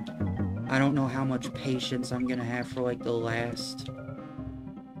practice, and I don't know how much patience I'm gonna have for like the last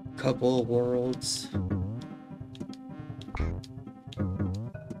couple of worlds.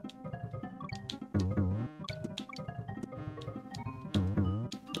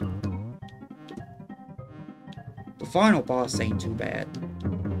 The final boss ain't too bad.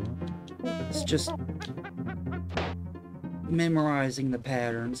 It's just memorizing the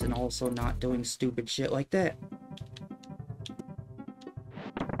patterns and also not doing stupid shit like that.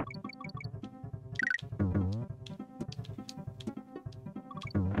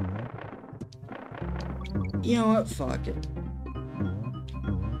 You know what? Fuck it.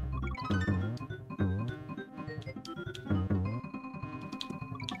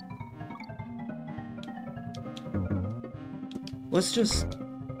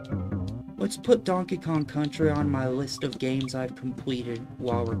 Let's put Donkey Kong Country on my list of games I've completed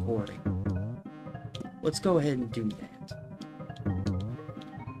while recording. Let's go ahead and do that.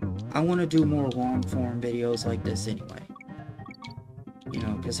 I want to do more long-form videos like this anyway. You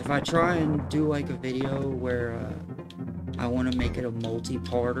know, because if I try and do like a video where I want to make it a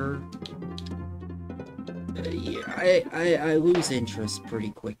multi-parter, I lose interest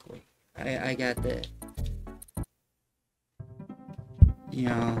pretty quickly. I got that. You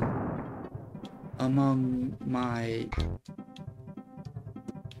know, among my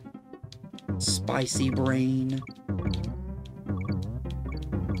spicy brain,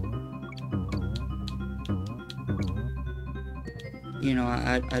 You know,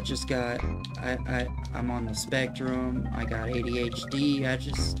 I just got, I'm on the spectrum, I got ADHD,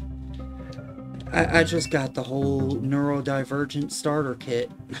 I just got the whole neurodivergent starter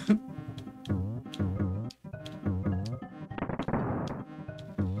kit.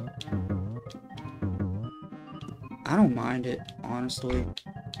 I don't mind it, honestly.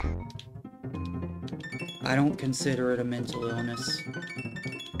 I don't consider it a mental illness.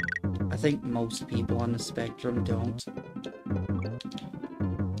 I think most people on the spectrum don't.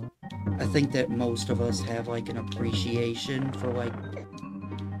 I think that most of us have, like, an appreciation for, like,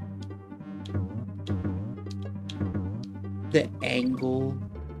 the angle,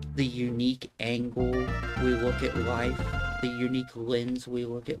 the unique angle we look at life, the unique lens we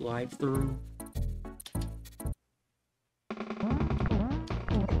look at life through.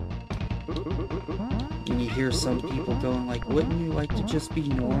 And you hear some people going like, wouldn't you like to just be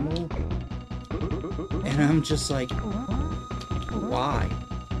normal? And I'm just like, why?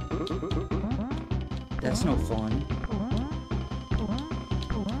 That's no fun.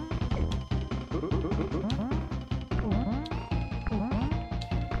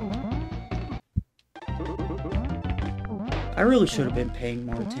 I really should have been paying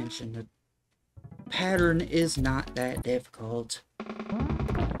more attention. The pattern is not that difficult.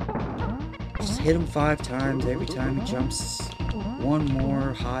 Just hit him 5 times. Every time he jumps one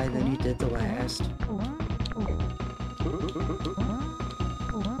more high than he did the last.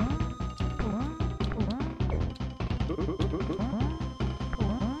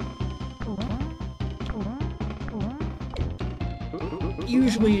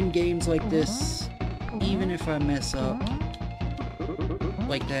 Usually in games like this, even if I mess up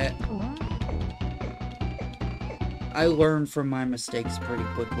like that, I learn from my mistakes pretty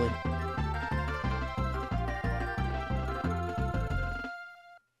quickly.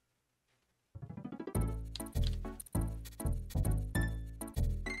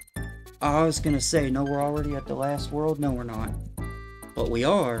 I was gonna say, no, we're already at the last world. No, we're not. But we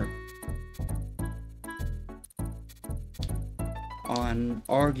are on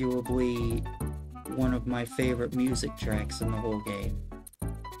arguably one of my favorite music tracks in the whole game.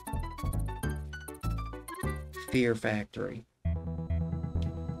 Fear Factory.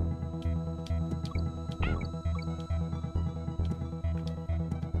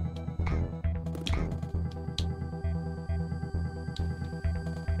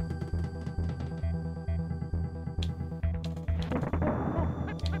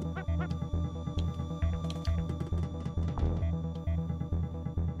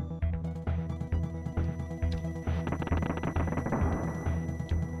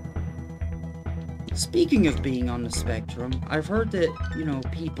 Speaking of being on the spectrum, I've heard that, you know,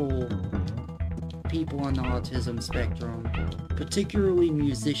 people on the autism spectrum, particularly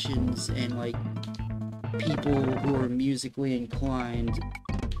musicians and, like, people who are musically inclined,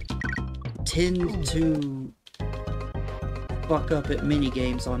 tend to fuck up at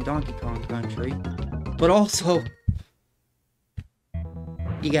minigames on Donkey Kong Country, but also,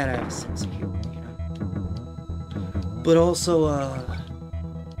 you gotta have a sense of humor, you know? But also,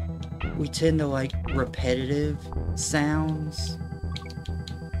 we tend to like repetitive sounds.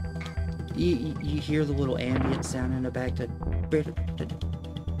 You hear the little ambient sound in the back that...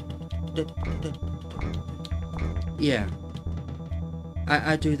 Yeah.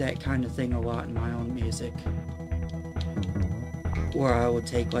 I do that kind of thing a lot in my own music. Where I would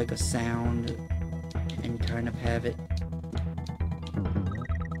take like a sound and kind of have it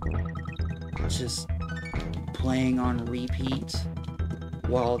just playing on repeat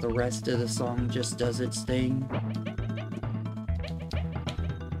while the rest of the song just does its thing.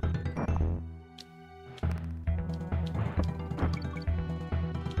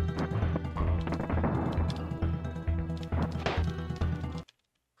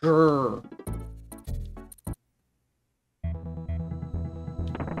 Grrr.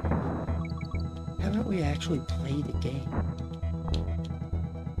 How about we actually play the game?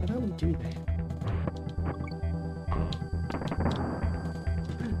 How about we do that?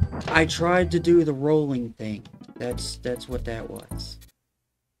 I tried to do the rolling thing. That's what that was.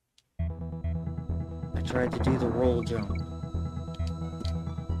 I tried to do the roll jump.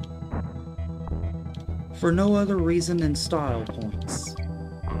 For no other reason than style points.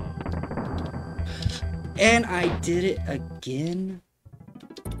 And I did it again.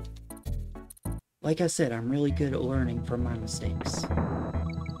 Like I said, I'm really good at learning from my mistakes.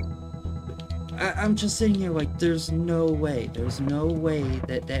 I'm just sitting here like, there's no way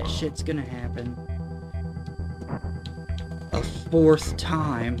that that shit's gonna happen a 4th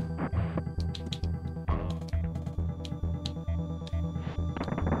time.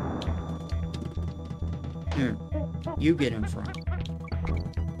 Here, you get in front.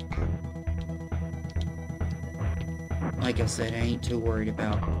 Like I said, I ain't too worried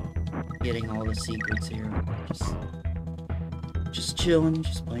about getting all the secrets here. Just chilling,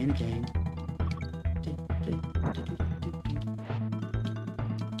 just playing a game.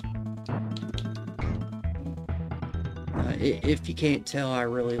 If you can't tell, I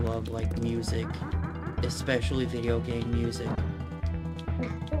really love, like, music, especially video game music.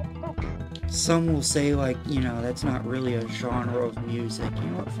 Some will say, like, you know, that's not really a genre of music. You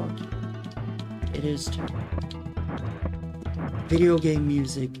know what, fuck you. It is too. Video game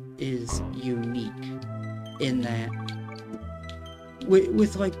music is unique in that,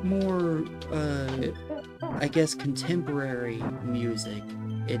 with like, more, I guess, contemporary music,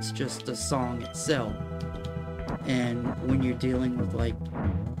 it's just the song itself. And when you're dealing with, like,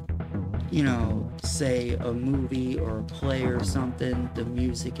 you know, say a movie or a play or something, the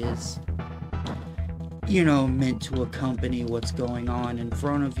music is, you know, meant to accompany what's going on in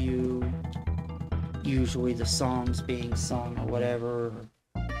front of you. Usually the song's being sung or whatever,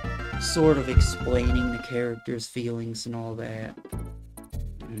 sort of explaining the character's feelings and all that.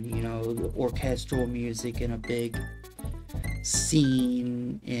 You know, the orchestral music in a big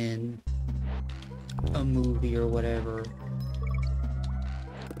scene in a movie or whatever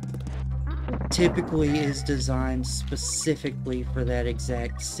typically is designed specifically for that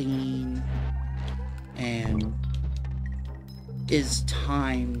exact scene and is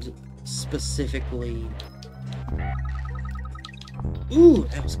timed specifically. Ooh,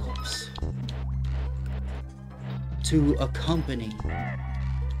 that was close. To accompany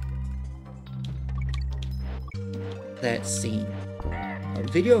that scene.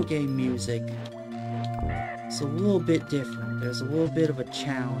 Video game music is a little bit different. There's a little bit of a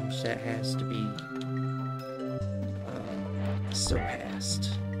challenge that has to be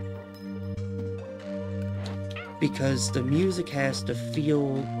surpassed. Because the music has to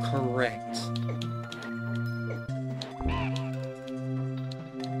feel correct.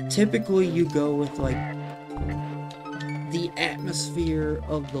 Typically you go with, like, the atmosphere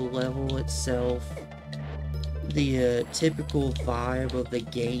of the level itself, the typical vibe of the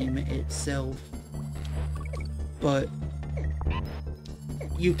game itself, but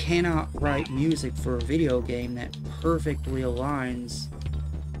you cannot write music for a video game that perfectly aligns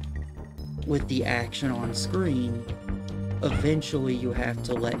with the action on screen. Eventually you have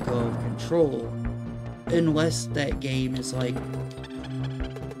to let go of control, unless that game is like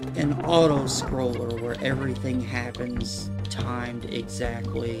an auto-scroller where everything happens timed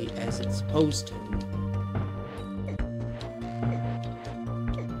exactly as it's supposed to.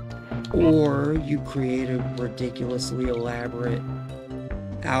 Or you create a ridiculously elaborate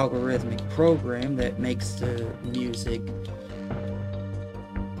algorithmic program that makes the music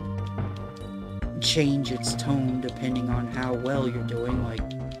change its tone depending on how well you're doing, like,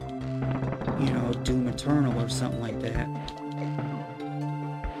 you know, Doom Eternal or something like that.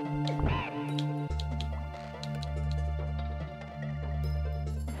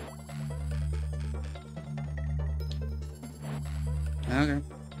 Okay.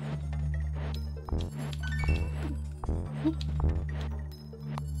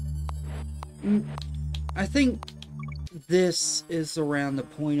 I think this is around the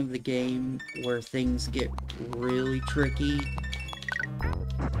point of the game where things get really tricky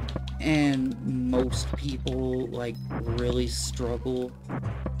and most people, like, really struggle.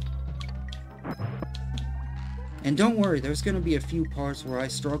 And don't worry, there's gonna be a few parts where I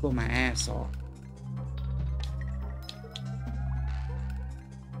struggle my ass off.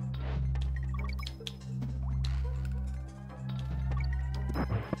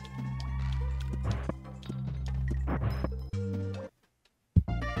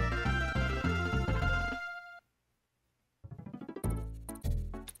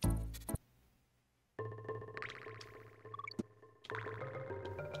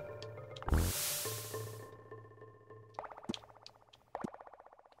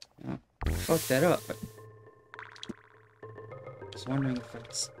 Fuck that up. I was wondering if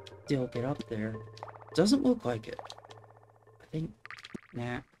I'd still get up there. Doesn't look like it. I think...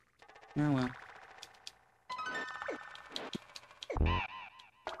 Nah. Oh well.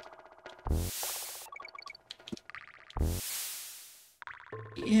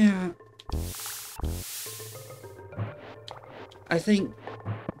 Yeah. I think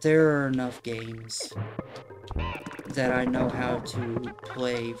there are enough games that I know how to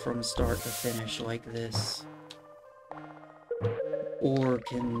play from start to finish like this, or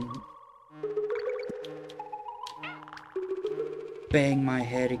can bang my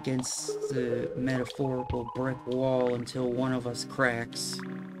head against the metaphorical brick wall until one of us cracks,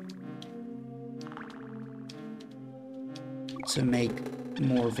 to make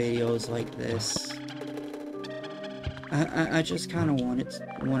more videos like this. I just kind of want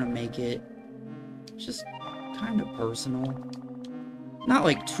to make it just kind of personal. Not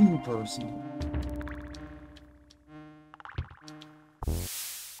like too personal.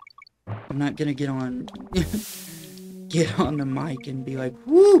 I'm not gonna get on the mic and be like,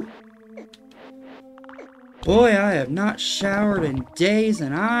 woo! Boy, I have not showered in days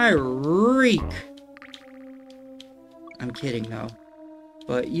and I reek. I'm kidding though.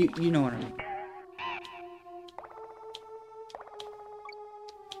 But you know what I mean.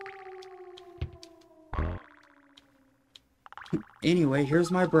 Anyway,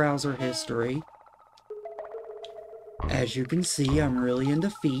 here's my browser history. As you can see, I'm really into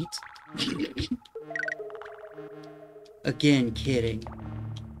feet. Again, kidding.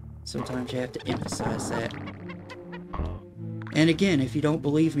 Sometimes you have to emphasize that. And again, if you don't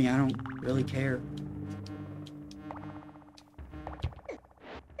believe me, I don't really care.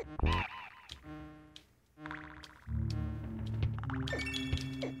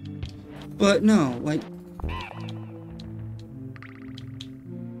 But no, like,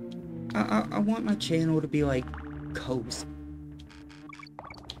 I want my channel to be like cozy.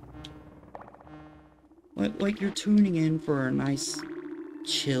 Like you're tuning in for a nice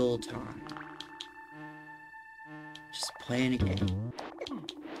chill time. Just playing a game.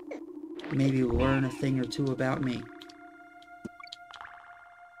 Maybe learn a thing or two about me.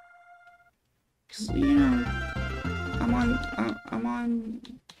 'Cause, you know,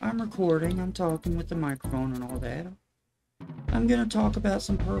 I'm recording, I'm talking with the microphone and all that. I'm gonna talk about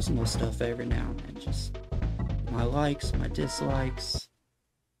some personal stuff every now and then. Just my likes, my dislikes,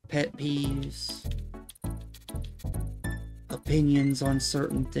 pet peeves, opinions on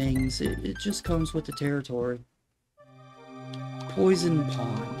certain things. It just comes with the territory. Poison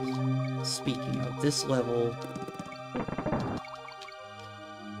Pond. Speaking of this level,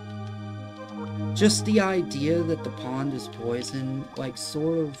 just the idea that the pond is poison, like,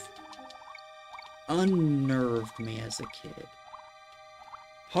 sort of unnerved me as a kid.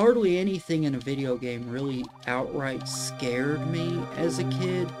 Hardly anything in a video game really outright scared me as a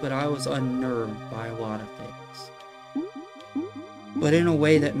kid, but I was unnerved by a lot of things. But in a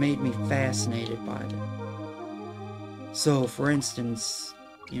way that made me fascinated by them. So, for instance,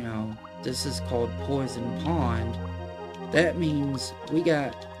 you know, this is called Poison Pond. That means we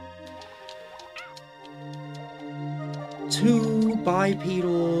got 2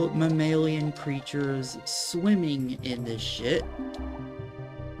 bipedal mammalian creatures swimming in this shit.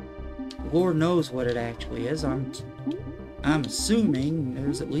 Lord knows what it actually is. I'm assuming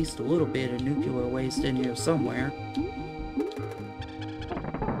there's at least a little bit of nuclear waste in here somewhere.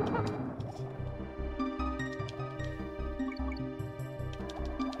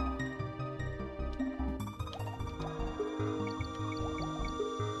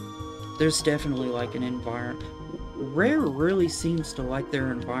 There's definitely like an environment. Rare really seems to like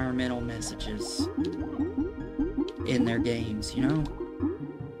their environmental messages in their games, you know?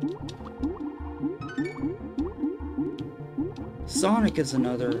 Sonic is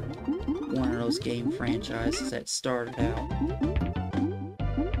another one of those game franchises that started out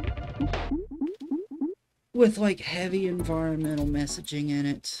with like heavy environmental messaging in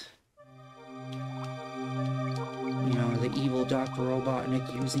it. You know, the evil Dr.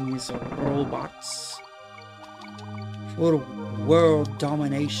 Robotnik using his robots for world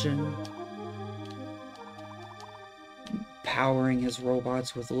domination, powering his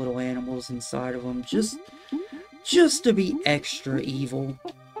robots with little animals inside of them, just to be extra evil.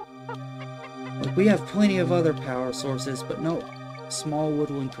 Like, we have plenty of other power sources, but no, small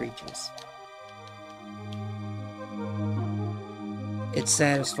woodland creatures. It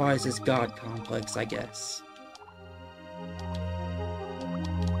satisfies his god complex, I guess.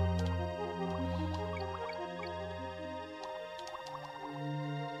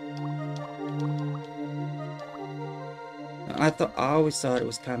 I always thought it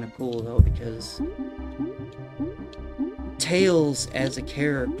was kind of cool though, because Tails as a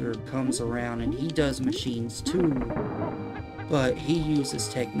character comes around and he does machines too, but he uses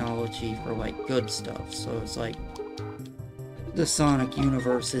technology for like good stuff. So it's like the Sonic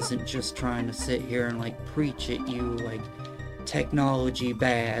universe isn't just trying to sit here and like preach at you like technology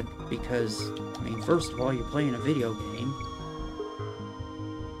bad, because I mean, first of all, you're playing a video game.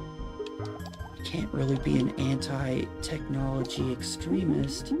 Can't really be an anti-technology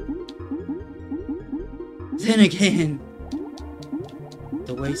extremist. Then again,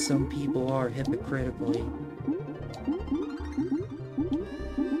 the way some people are hypocritically.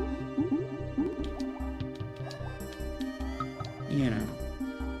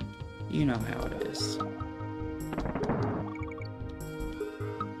 You know how it is.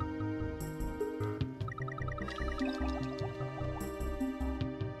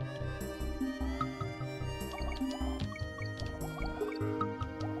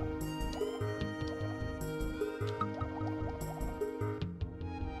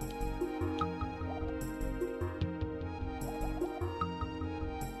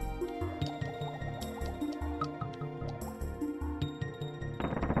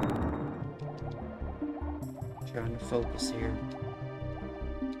 Trying to focus here.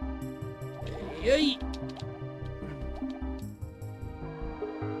 Yay!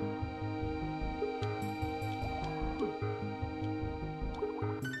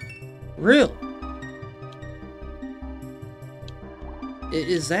 Really?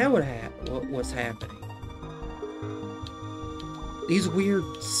 Is that what's happening? These weird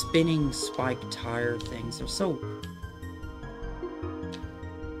spinning spike tire things are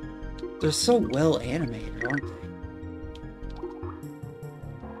they're so well animated, aren't they?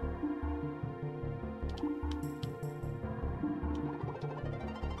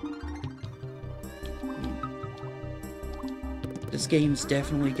 This game's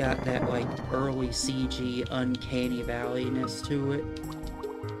definitely got that, like, early CG uncanny valley-ness to it.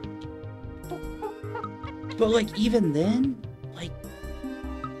 But, like, even then, like,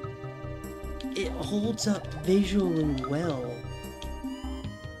 it holds up visually well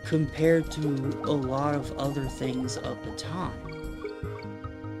compared to a lot of other things of the time.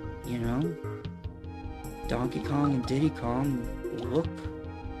 You know? Donkey Kong and Diddy Kong look...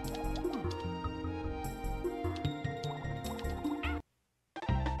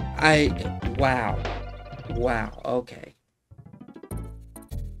 Wow, okay.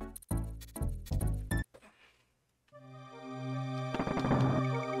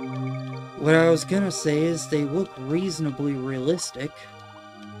 What I was gonna say is they look reasonably realistic.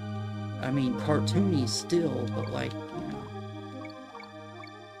 I mean, cartoony still, but like, you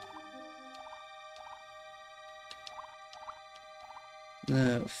know.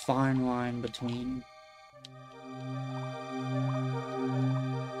 The fine line between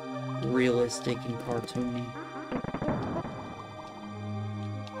realistic and cartoony.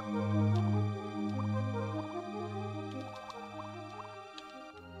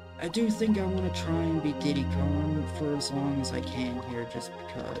 I do think I want to try and be Diddy Kong for as long as I can here, just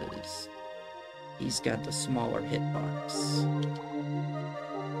because he's got the smaller hitbox.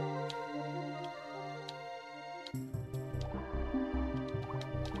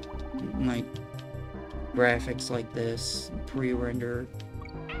 Like, graphics like this, pre-rendered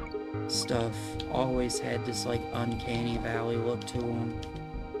stuff, always had this, like, uncanny valley look to them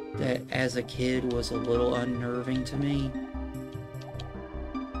that, as a kid, was a little unnerving to me.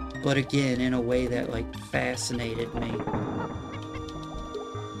 But again, in a way that, like, fascinated me.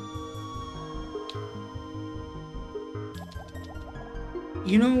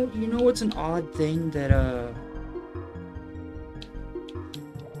 You know what's an odd thing that,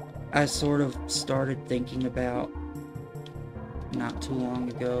 I sort of started thinking about not too long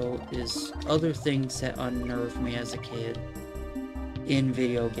ago, is other things that unnerved me as a kid in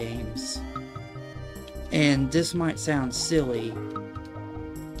video games. And this might sound silly.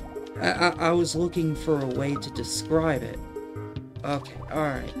 I was looking for a way to describe it. Okay,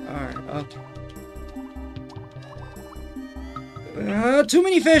 alright, okay. Too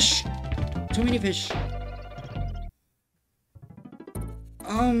many fish! Too many fish.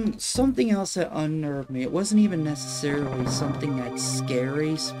 Something else that unnerved me. It wasn't even necessarily something that's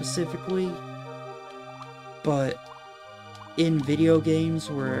scary specifically, but in video games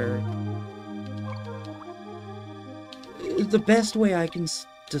where the best way I can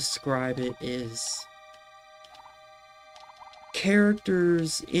describe it is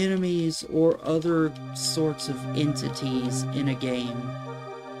characters, enemies, or other sorts of entities in a game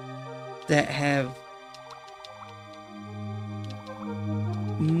that have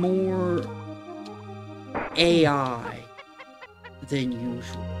more AI than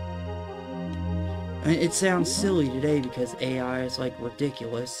usual. And it sounds silly today because AI is, like,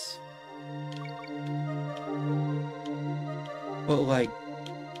 ridiculous. But, like,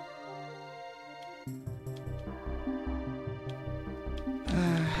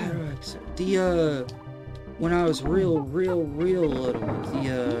 how do I say? When I was real little,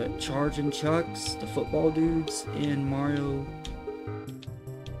 the, Charging Chucks, the football dudes in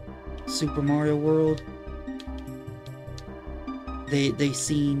Super Mario World, they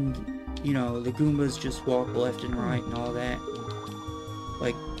seemed, you know, the Goombas just walk left and right and all that.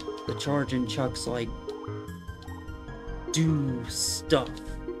 Like, the Charging Chucks, like, do stuff.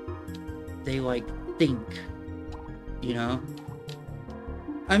 They, like, think, you know?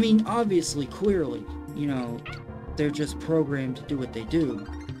 I mean, obviously, clearly, you know, they're just programmed to do what they do.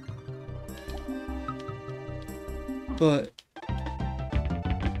 But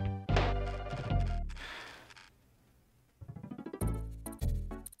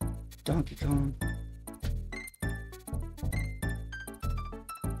Donkey Kong,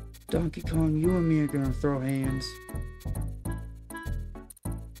 you and me are gonna throw hands.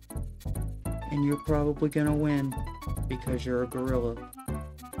 And you're probably gonna win, because you're a gorilla.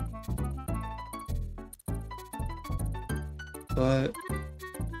 But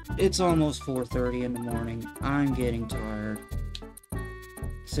it's almost 4:30 in the morning. I'm getting tired.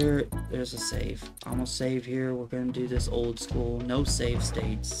 So there's a save. I'm gonna save here. We're gonna do this old school, no save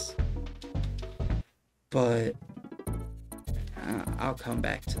states. But I'll come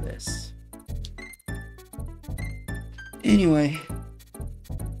back to this. Anyway,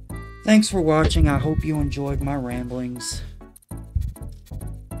 thanks for watching. I hope you enjoyed my ramblings.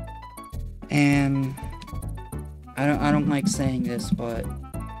 And I don't like saying this, but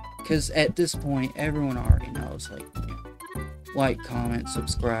because at this point everyone already knows, like, you know, like, comment,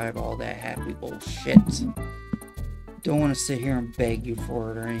 subscribe, all that happy bullshit. Don't want to sit here and beg you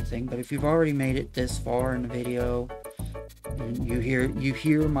for it or anything, but if you've already made it this far in the video and you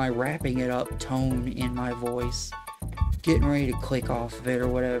hear my wrapping it up tone in my voice, getting ready to click off of it or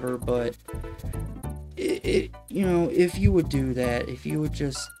whatever, but you know, if you would do that, if you would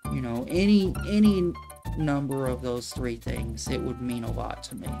just, you know, any number of those 3 things, it would mean a lot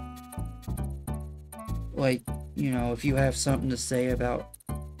to me. Like, you know, if you have something to say about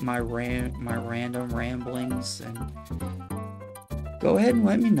my random ramblings, and go ahead and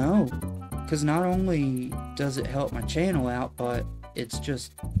let me know, because not only does it help my channel out, but it's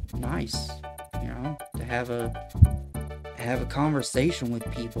just nice, you know, to have a conversation with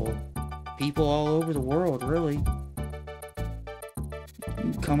people all over the world, really.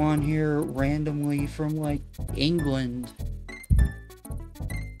 Come on here randomly from, like, England,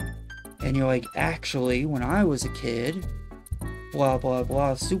 and you're like, actually, when I was a kid, blah blah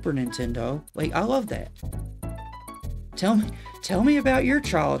blah, Super Nintendo. Like, I love that. Tell me about your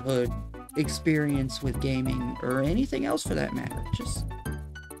childhood experience with gaming, or anything else for that matter. Just,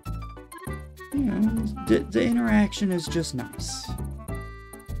 you know, the interaction is just nice.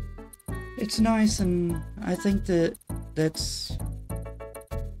 It's nice, and I think that's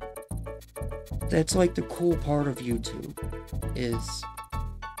like the cool part of YouTube, is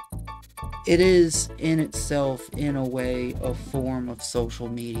it is in itself, in a way, a form of social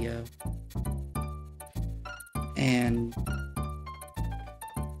media. And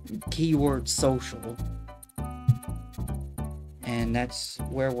keyword social. And that's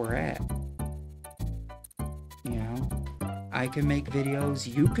where we're at. You know, I can make videos,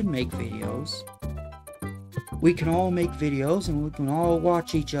 you can make videos. We can all make videos, and we can all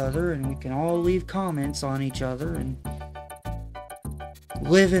watch each other, and we can all leave comments on each other, and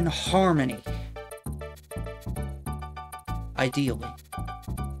live in harmony. Ideally.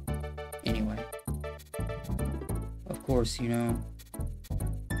 Anyway. Of course, you know,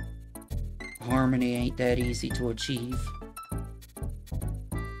 harmony ain't that easy to achieve.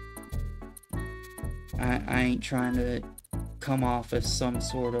 I ain't trying to come off as some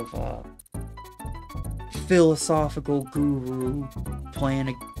sort of philosophical guru playing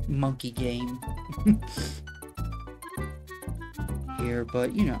a monkey game here,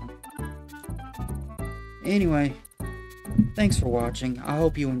 but you know. Anyway, thanks for watching. I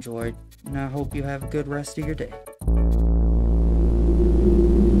hope you enjoyed, and I hope you have a good rest of your day.